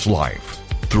balanced life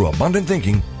through abundant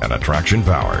thinking and attraction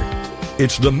power.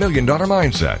 It's the $1 Million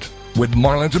Mindset with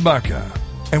Marla Tabaka.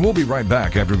 And we'll be right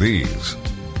back after these.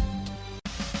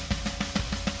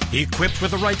 Equipped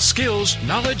with the right skills,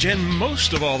 knowledge, and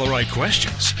most of all the right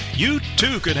questions, you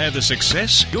too could have the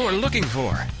success you're looking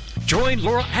for. Join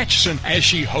Laura Atchison as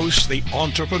she hosts the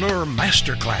Entrepreneur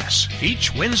Masterclass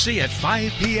each Wednesday at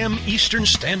 5 p.m. Eastern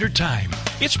Standard Time.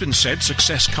 It's been said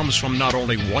success comes from not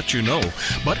only what you know,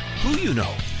 but who you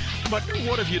know. But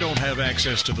what if you don't have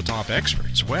access to the top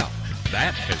experts? Well,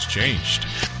 that has changed.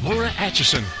 Laura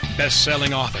Atchison,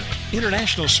 best-selling author,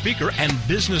 international speaker, and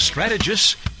business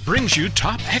strategist, brings you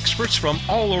top experts from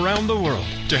all around the world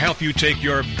to help you take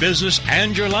your business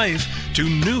and your life to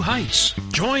new heights.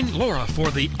 Join Laura for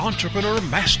the Entrepreneur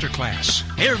Masterclass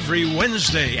every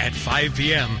Wednesday at 5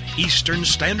 p.m. Eastern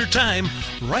Standard Time,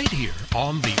 right here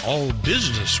on the All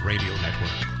Business Radio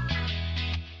Network.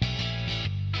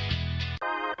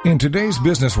 In today's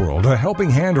business world, a helping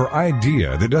hand or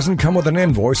idea that doesn't come with an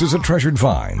invoice is a treasured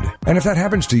find. And if that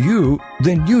happens to you,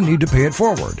 then you need to pay it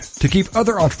forward to keep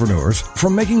other entrepreneurs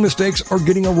from making mistakes or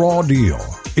getting a raw deal.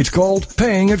 It's called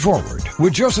Paying It Forward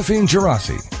with Josephine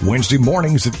Girassi, Wednesday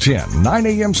mornings at 9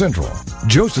 a.m. Central.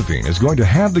 Josephine is going to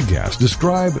have the guests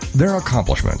describe their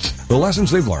accomplishments, the lessons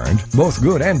they've learned, both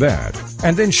good and bad,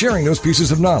 and then sharing those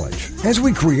pieces of knowledge as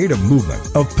we create a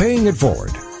movement of paying it forward.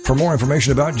 For more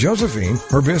information about Josephine,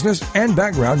 her business, and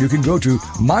background, you can go to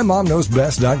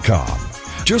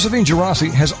mymomknowsbest.com. Josephine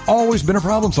Girassi has always been a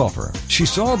problem solver. She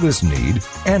saw this need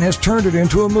and has turned it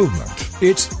into a movement.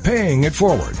 It's Paying It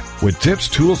Forward with tips,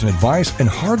 tools, and advice and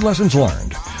hard lessons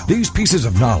learned. These pieces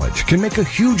of knowledge can make a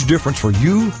huge difference for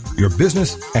you, your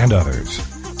business, and others.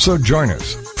 So join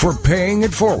us for Paying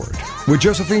It Forward with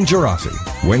Josephine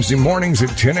Girassi, Wednesday mornings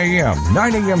at 10 a.m.,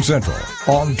 9 a.m. Central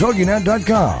on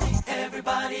TogiNet.com.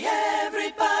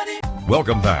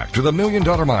 Welcome back to the $1 Million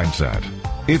Mindset.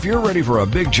 If you're ready for a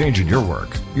big change in your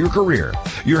work, your career,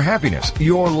 your happiness,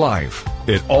 your life,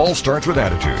 it all starts with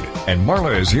attitude, and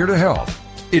Marla is here to help.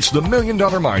 It's the $1 Million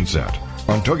Mindset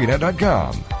on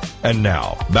TogiNet.com. And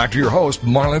now, back to your host,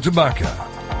 Marla Tabaka.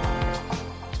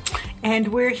 And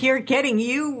we're here getting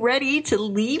you ready to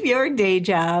leave your day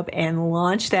job and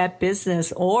launch that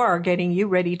business, or getting you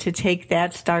ready to take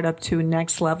that startup to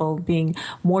next level, being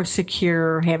more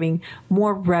secure, having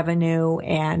more revenue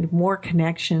and more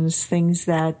connections, things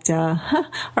that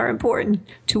are important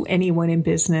to anyone in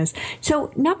business.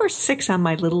 So number 6 on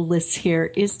my little list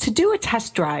here is to do a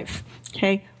test drive.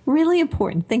 Okay, really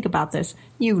important. Think about this.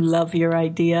 You love your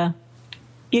idea.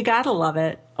 You gotta love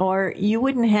it, or you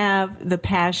wouldn't have the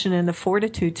passion and the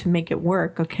fortitude to make it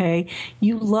work, okay?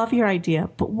 You love your idea,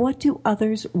 but what do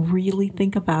others really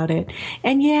think about it?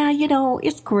 And yeah,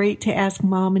 it's great to ask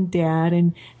mom and dad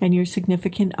and your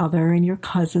significant other and your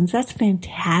cousins. That's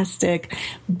fantastic.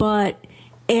 But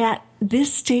at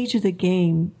this stage of the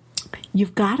game,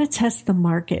 you've got to test the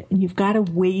market, and you've got to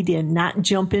wade in, not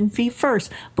jump in feet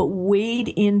first, but wade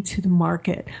into the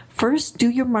market. First, do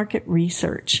your market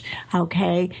research,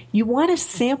 okay? You want to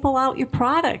sample out your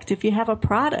product if you have a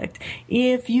product.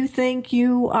 If you think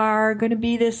you are going to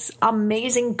be this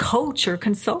amazing coach or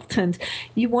consultant,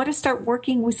 you want to start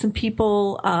working with some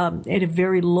people at a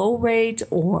very low rate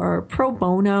or pro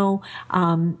bono.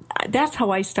 That's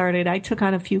how I started. I took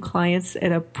on a few clients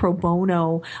at a pro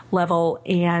bono level,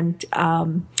 and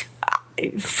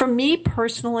for me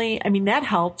personally, I mean, that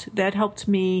helped. That helped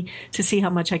me to see how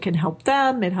much I can help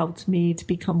them. It helped me to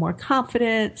become more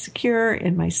confident, secure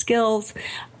in my skills.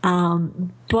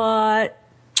 But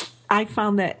I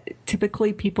found that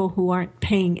typically people who aren't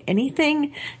paying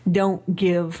anything don't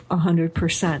give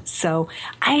 100%. So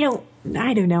I don't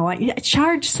know. I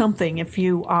charge something if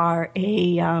you are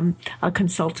a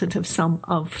consultant of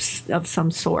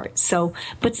some sort. So,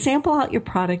 but sample out your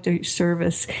product or your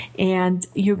service, and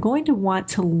you're going to want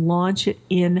to launch it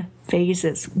in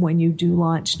phases when you do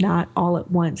launch, not all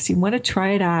at once. You want to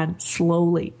try it on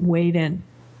slowly, wade in.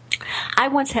 I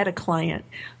once had a client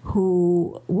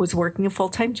who was working a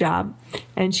full-time job,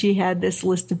 and she had this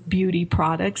list of beauty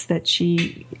products that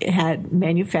she had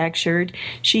manufactured.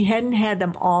 She hadn't had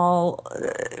them all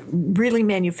really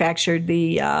manufactured.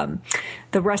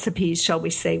 The recipes, shall we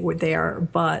say, were there,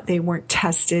 but they weren't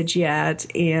tested yet,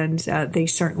 and they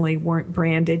certainly weren't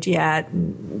branded yet.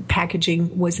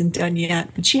 Packaging wasn't done yet.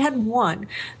 But she had one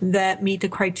that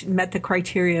met the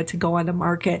criteria to go on the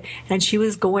market, and she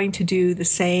was going to do the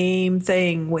same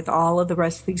thing with all of the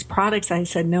rest of these products. I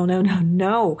said,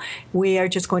 no. We are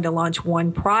just going to launch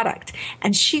one product.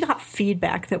 And she got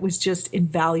feedback that was just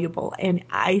invaluable. And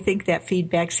I think that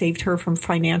feedback saved her from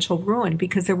financial ruin,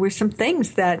 because there were some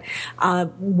things that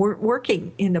weren't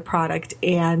working in the product.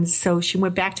 And so she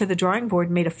went back to the drawing board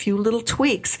and made a few little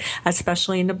tweaks,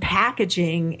 especially in the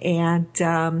packaging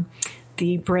and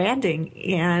the branding.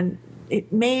 And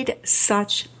it made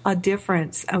such a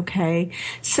difference, okay?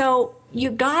 So you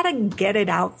got to get it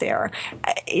out there.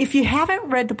 If you haven't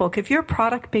read the book, if you're a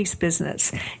product-based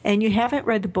business and you haven't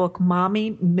read the book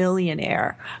Mommy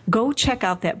Millionaire, go check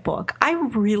out that book. I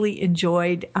really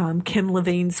enjoyed Kim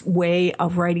Levine's way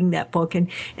of writing that book.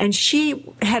 And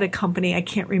she had a company, I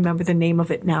can't remember the name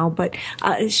of it now, but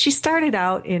she started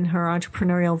out in her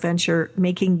entrepreneurial venture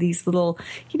making these little,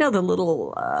 the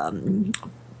little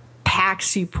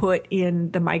packs you put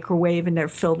in the microwave and they're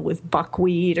filled with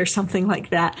buckwheat or something like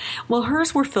that. Well,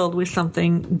 hers were filled with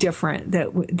something different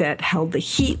that held the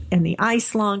heat and the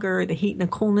ice longer, the heat and the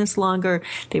coolness longer.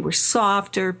 They were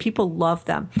softer. People loved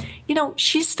them.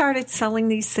 She started selling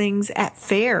these things at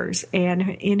fairs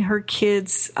and in her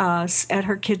kids' at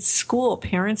her kids' school.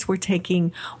 Parents were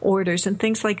taking orders and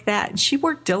things like that. And she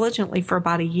worked diligently for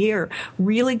about a year,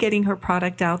 really getting her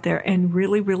product out there and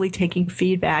really, really taking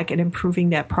feedback and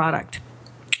improving that product.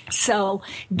 So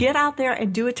get out there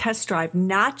and do a test drive,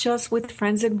 not just with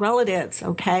friends and relatives,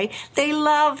 okay? They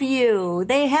love you.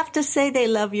 They have to say they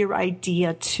love your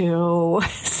idea too.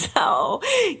 So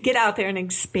get out there and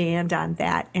expand on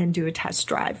that and do a test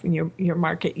drive in your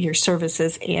market, your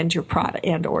services and your product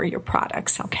and or your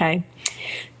products, okay?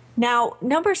 Now,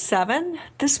 number 7,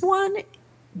 this one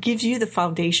gives you the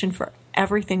foundation for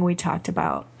everything we talked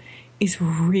about, is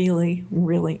really,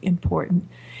 really important.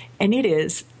 And it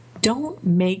is, don't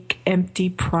make empty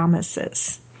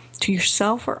promises to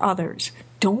yourself or others.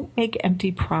 Don't make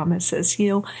empty promises.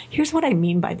 Here's what I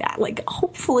mean by that. Like,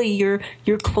 hopefully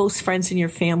your close friends in your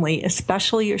family,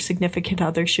 especially your significant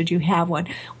other, should you have one,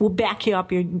 will back you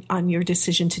up on your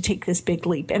decision to take this big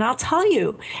leap. And I'll tell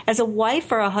you, as a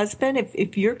wife or a husband,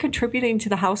 if you're contributing to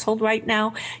the household right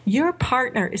now, your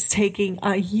partner is taking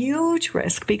a huge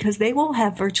risk because they will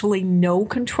have virtually no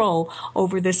control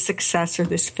over this success or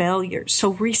this failure.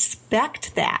 So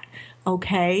respect that.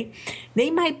 Okay, they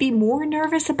might be more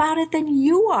nervous about it than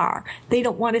you are. They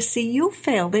don't want to see you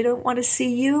fail. They don't want to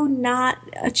see you not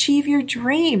achieve your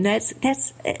dream.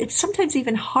 It's sometimes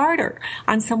even harder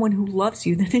on someone who loves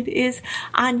you than it is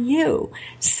on you.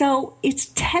 So it's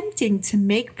tempting to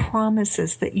make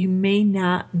promises that you may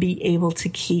not be able to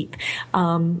keep.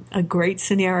 A great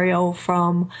scenario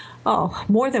from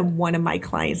more than one of my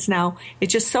clients. Now, it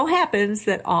just so happens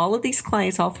that all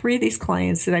 3 of these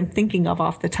clients that I'm thinking of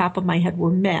off the top of my head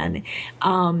were men,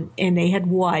 and they had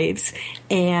wives,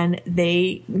 and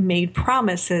they made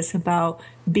promises about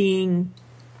being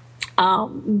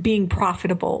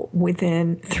profitable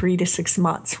within 3 to 6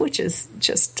 months, which is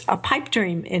just a pipe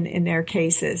dream in their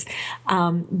cases.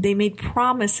 They made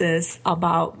promises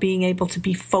about being able to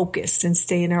be focused and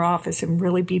stay in their office and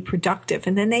really be productive.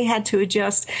 And then they had to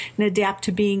adjust and adapt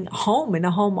to being home in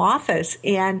a home office.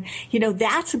 And,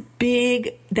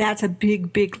 that's a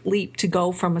big leap to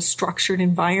go from a structured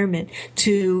environment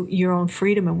to your own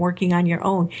freedom and working on your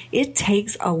own. It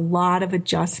takes a lot of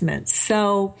adjustments.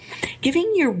 So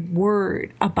giving your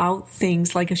word about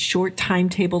things like a short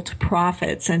timetable to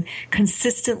profits and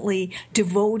consistently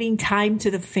devoting time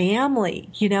to the family,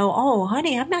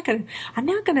 honey, I'm not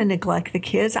going to neglect the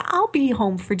kids. I'll be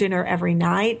home for dinner every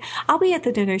night. I'll be at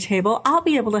the dinner table. I'll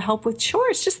be able to help with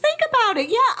chores. Just think about it.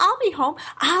 Yeah, I'll be home.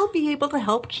 I'll be able to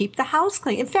help keep the house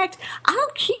clean. In fact, I'll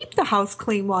keep the house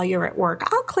clean while you're at work.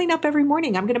 I'll clean up every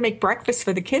morning. I'm going to make breakfast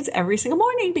for the kids every single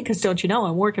morning because don't you know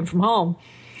I'm working from home.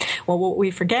 Well, what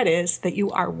we forget is that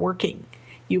you are working.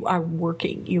 You are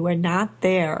working. You are not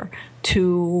there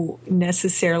to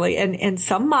necessarily, and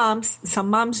some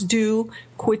moms do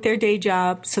quit their day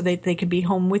job so that they can be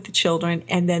home with the children,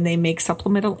 and then they make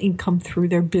supplemental income through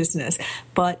their business.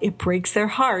 But it breaks their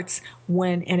hearts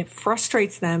and it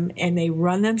frustrates them, and they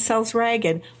run themselves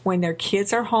ragged when their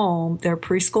kids are home, their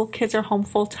preschool kids are home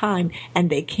full time, and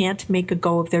they can't make a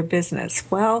go of their business.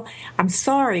 Well, I'm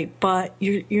sorry, but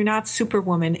you're not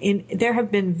Superwoman. There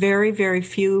have been very, very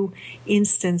few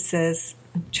instances.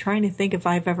 I'm trying to think if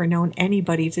I've ever known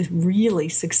anybody to really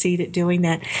succeed at doing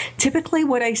that. Typically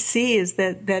what I see is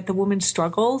that the woman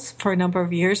struggles for a number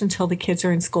of years until the kids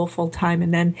are in school full time,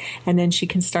 and then she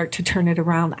can start to turn it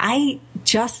around. I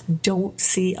just don't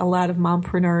see a lot of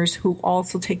mompreneurs who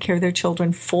also take care of their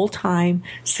children full time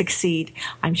succeed.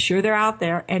 I'm sure they're out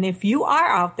there. And if you are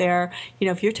out there,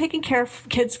 if you're taking care of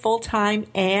kids full time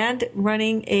and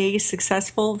running a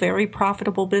successful, very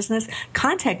profitable business,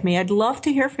 contact me. I'd love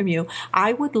to hear from you.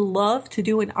 I would love to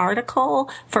do an article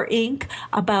for Inc.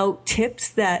 about tips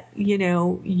that,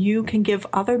 you can give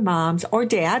other moms or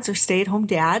dads or stay-at-home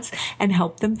dads and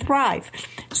help them thrive.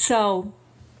 So,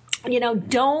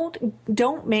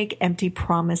 don't make empty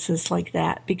promises like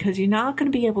that because you're not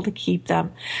going to be able to keep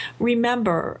them.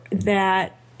 Remember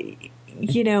that,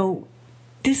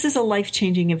 this is a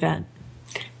life-changing event.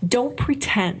 Don't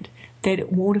pretend that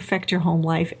it won't affect your home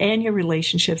life and your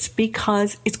relationships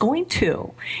because it's going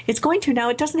to. It's going to. Now,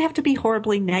 it doesn't have to be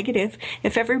horribly negative.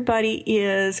 If everybody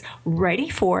is ready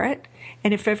for it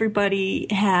And if everybody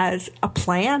has a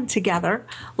plan together,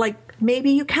 like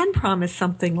maybe you can promise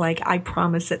something like, I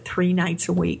promise that 3 nights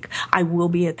a week I will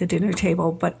be at the dinner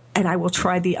table, and I will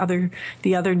try the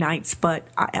other nights, but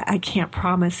I can't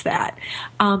promise that.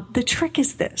 The trick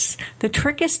is this. The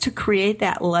trick is to create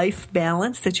that life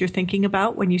balance that you're thinking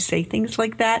about when you say things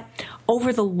like that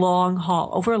over the long haul,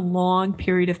 over a long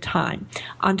period of time,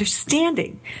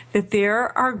 understanding that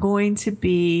there are going to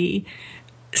be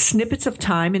snippets of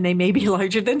time, and they may be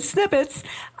larger than snippets,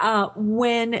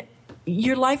 when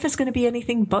your life is going to be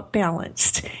anything but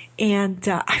balanced. And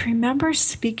I remember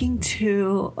speaking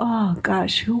to,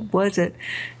 who was it?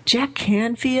 Jack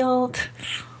Canfield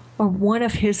or one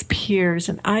of his peers,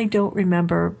 and I don't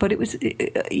remember, but it was,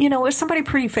 it was somebody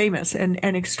pretty famous and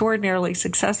extraordinarily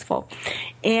successful.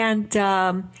 And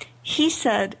he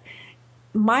said,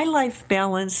 my life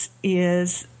balance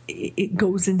it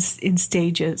goes in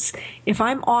stages. If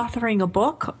I'm authoring a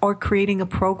book or creating a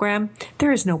program,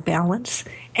 there is no balance.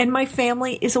 And my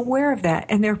family is aware of that,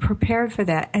 and they're prepared for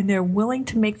that, and they're willing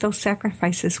to make those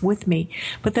sacrifices with me.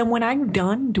 But then when I'm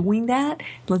done doing that,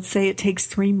 let's say it takes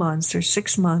 3 months or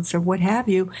 6 months or what have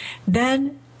you,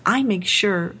 then I make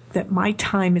sure that my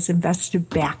time is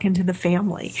invested back into the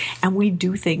family, and we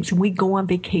do things, and we go on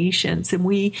vacations, and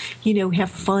we, have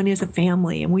fun as a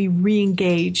family, and we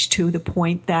re-engage to the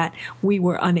point that we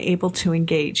were unable to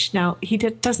engage. Now, he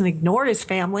doesn't ignore his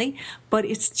family, but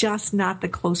it's just not the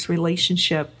close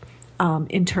relationship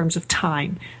in terms of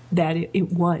time that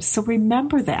it was. So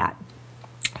remember that.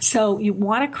 So you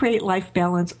want to create life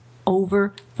balance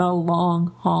over the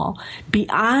long haul. Be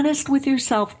honest with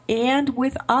yourself and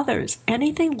with others.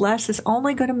 Anything less is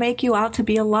only going to make you out to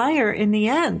be a liar in the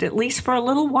end, at least for a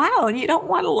little while. And you don't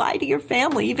want to lie to your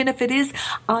family, even if it is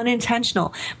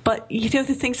unintentional. But the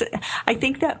things that I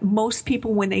think that most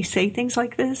people, when they say things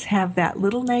like this, have that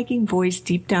little nagging voice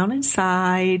deep down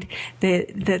inside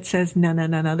that says, no,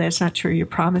 that's not true. You're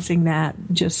promising that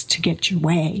just to get your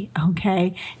way.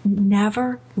 Okay.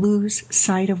 Never lose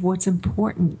sight of what's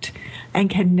important and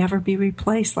can never be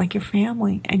replaced, like your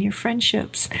family and your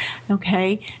friendships.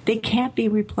 Okay? They can't be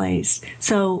replaced.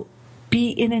 So be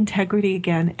in integrity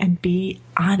again and be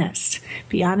honest.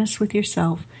 Be honest with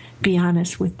yourself. Be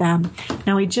honest with them.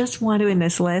 Now, I just want to, in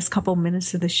this last couple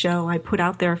minutes of the show, I put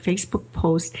out there a Facebook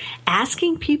post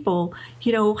asking people,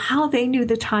 how they knew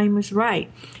the time was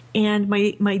right. And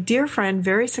my dear friend,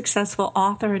 very successful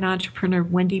author and entrepreneur,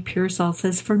 Wendy Pearsall,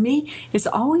 says, for me, it's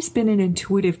always been an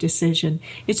intuitive decision.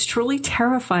 It's truly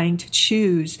terrifying to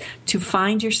choose to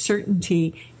find your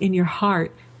certainty in your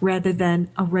heart rather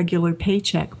than a regular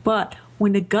paycheck. But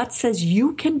when the gut says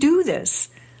you can do this,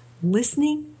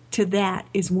 listening to that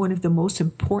is one of the most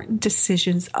important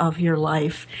decisions of your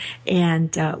life.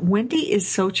 And Wendy is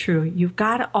so true. You've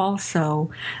got to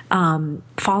also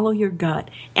follow your gut.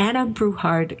 Anna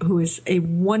Bruhard, who is a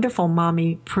wonderful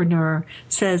mommypreneur,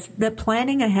 says that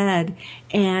planning ahead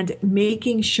and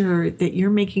making sure that you're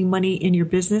making money in your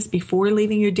business before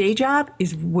leaving your day job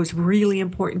was really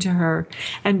important to her.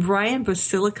 And Brian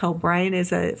Basilico, Brian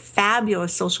is a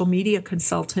fabulous social media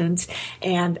consultant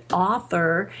and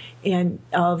author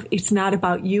of It's Not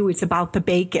About You, It's About the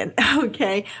Bacon.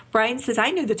 Okay. Brian says, I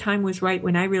knew the time was right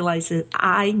when I realized that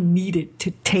I needed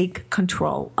to take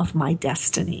control of my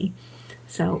destiny.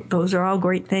 So those are all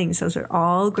great things. Those are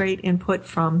all great input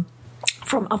from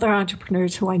other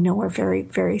entrepreneurs who I know are very,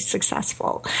 very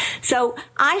successful. So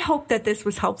I hope that this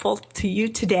was helpful to you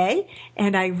today,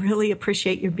 and I really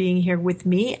appreciate your being here with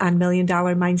me on $1 Million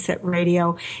Mindset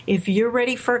Radio. If you're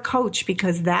ready for a coach,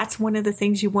 because that's one of the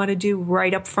things you want to do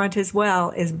right up front as well,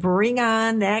 is bring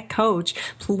on that coach,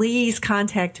 please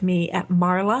contact me at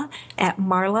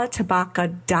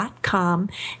marlatabaka.com,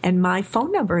 and my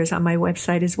phone number is on my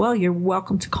website as well. You're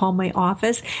welcome to call my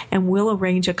office, and we'll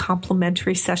arrange a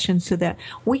complimentary session so that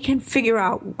we can figure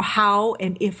out how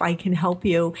and if I can help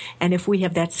you and if we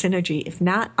have that synergy. If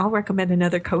not, I'll recommend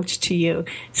another coach to you.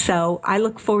 So I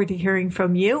look forward to hearing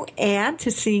from you and to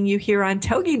seeing you here on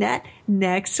TogiNet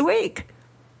next week.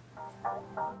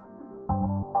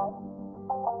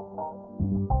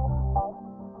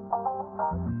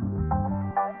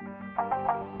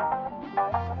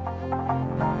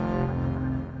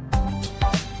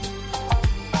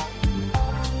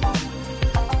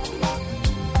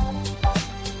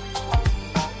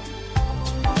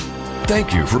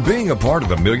 Thank you for being a part of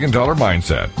the $1 Million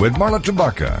Mindset with Marla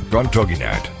Tabaka on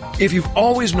TogiNet. If you've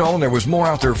always known there was more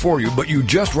out there for you, but you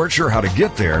just weren't sure how to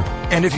get there, and if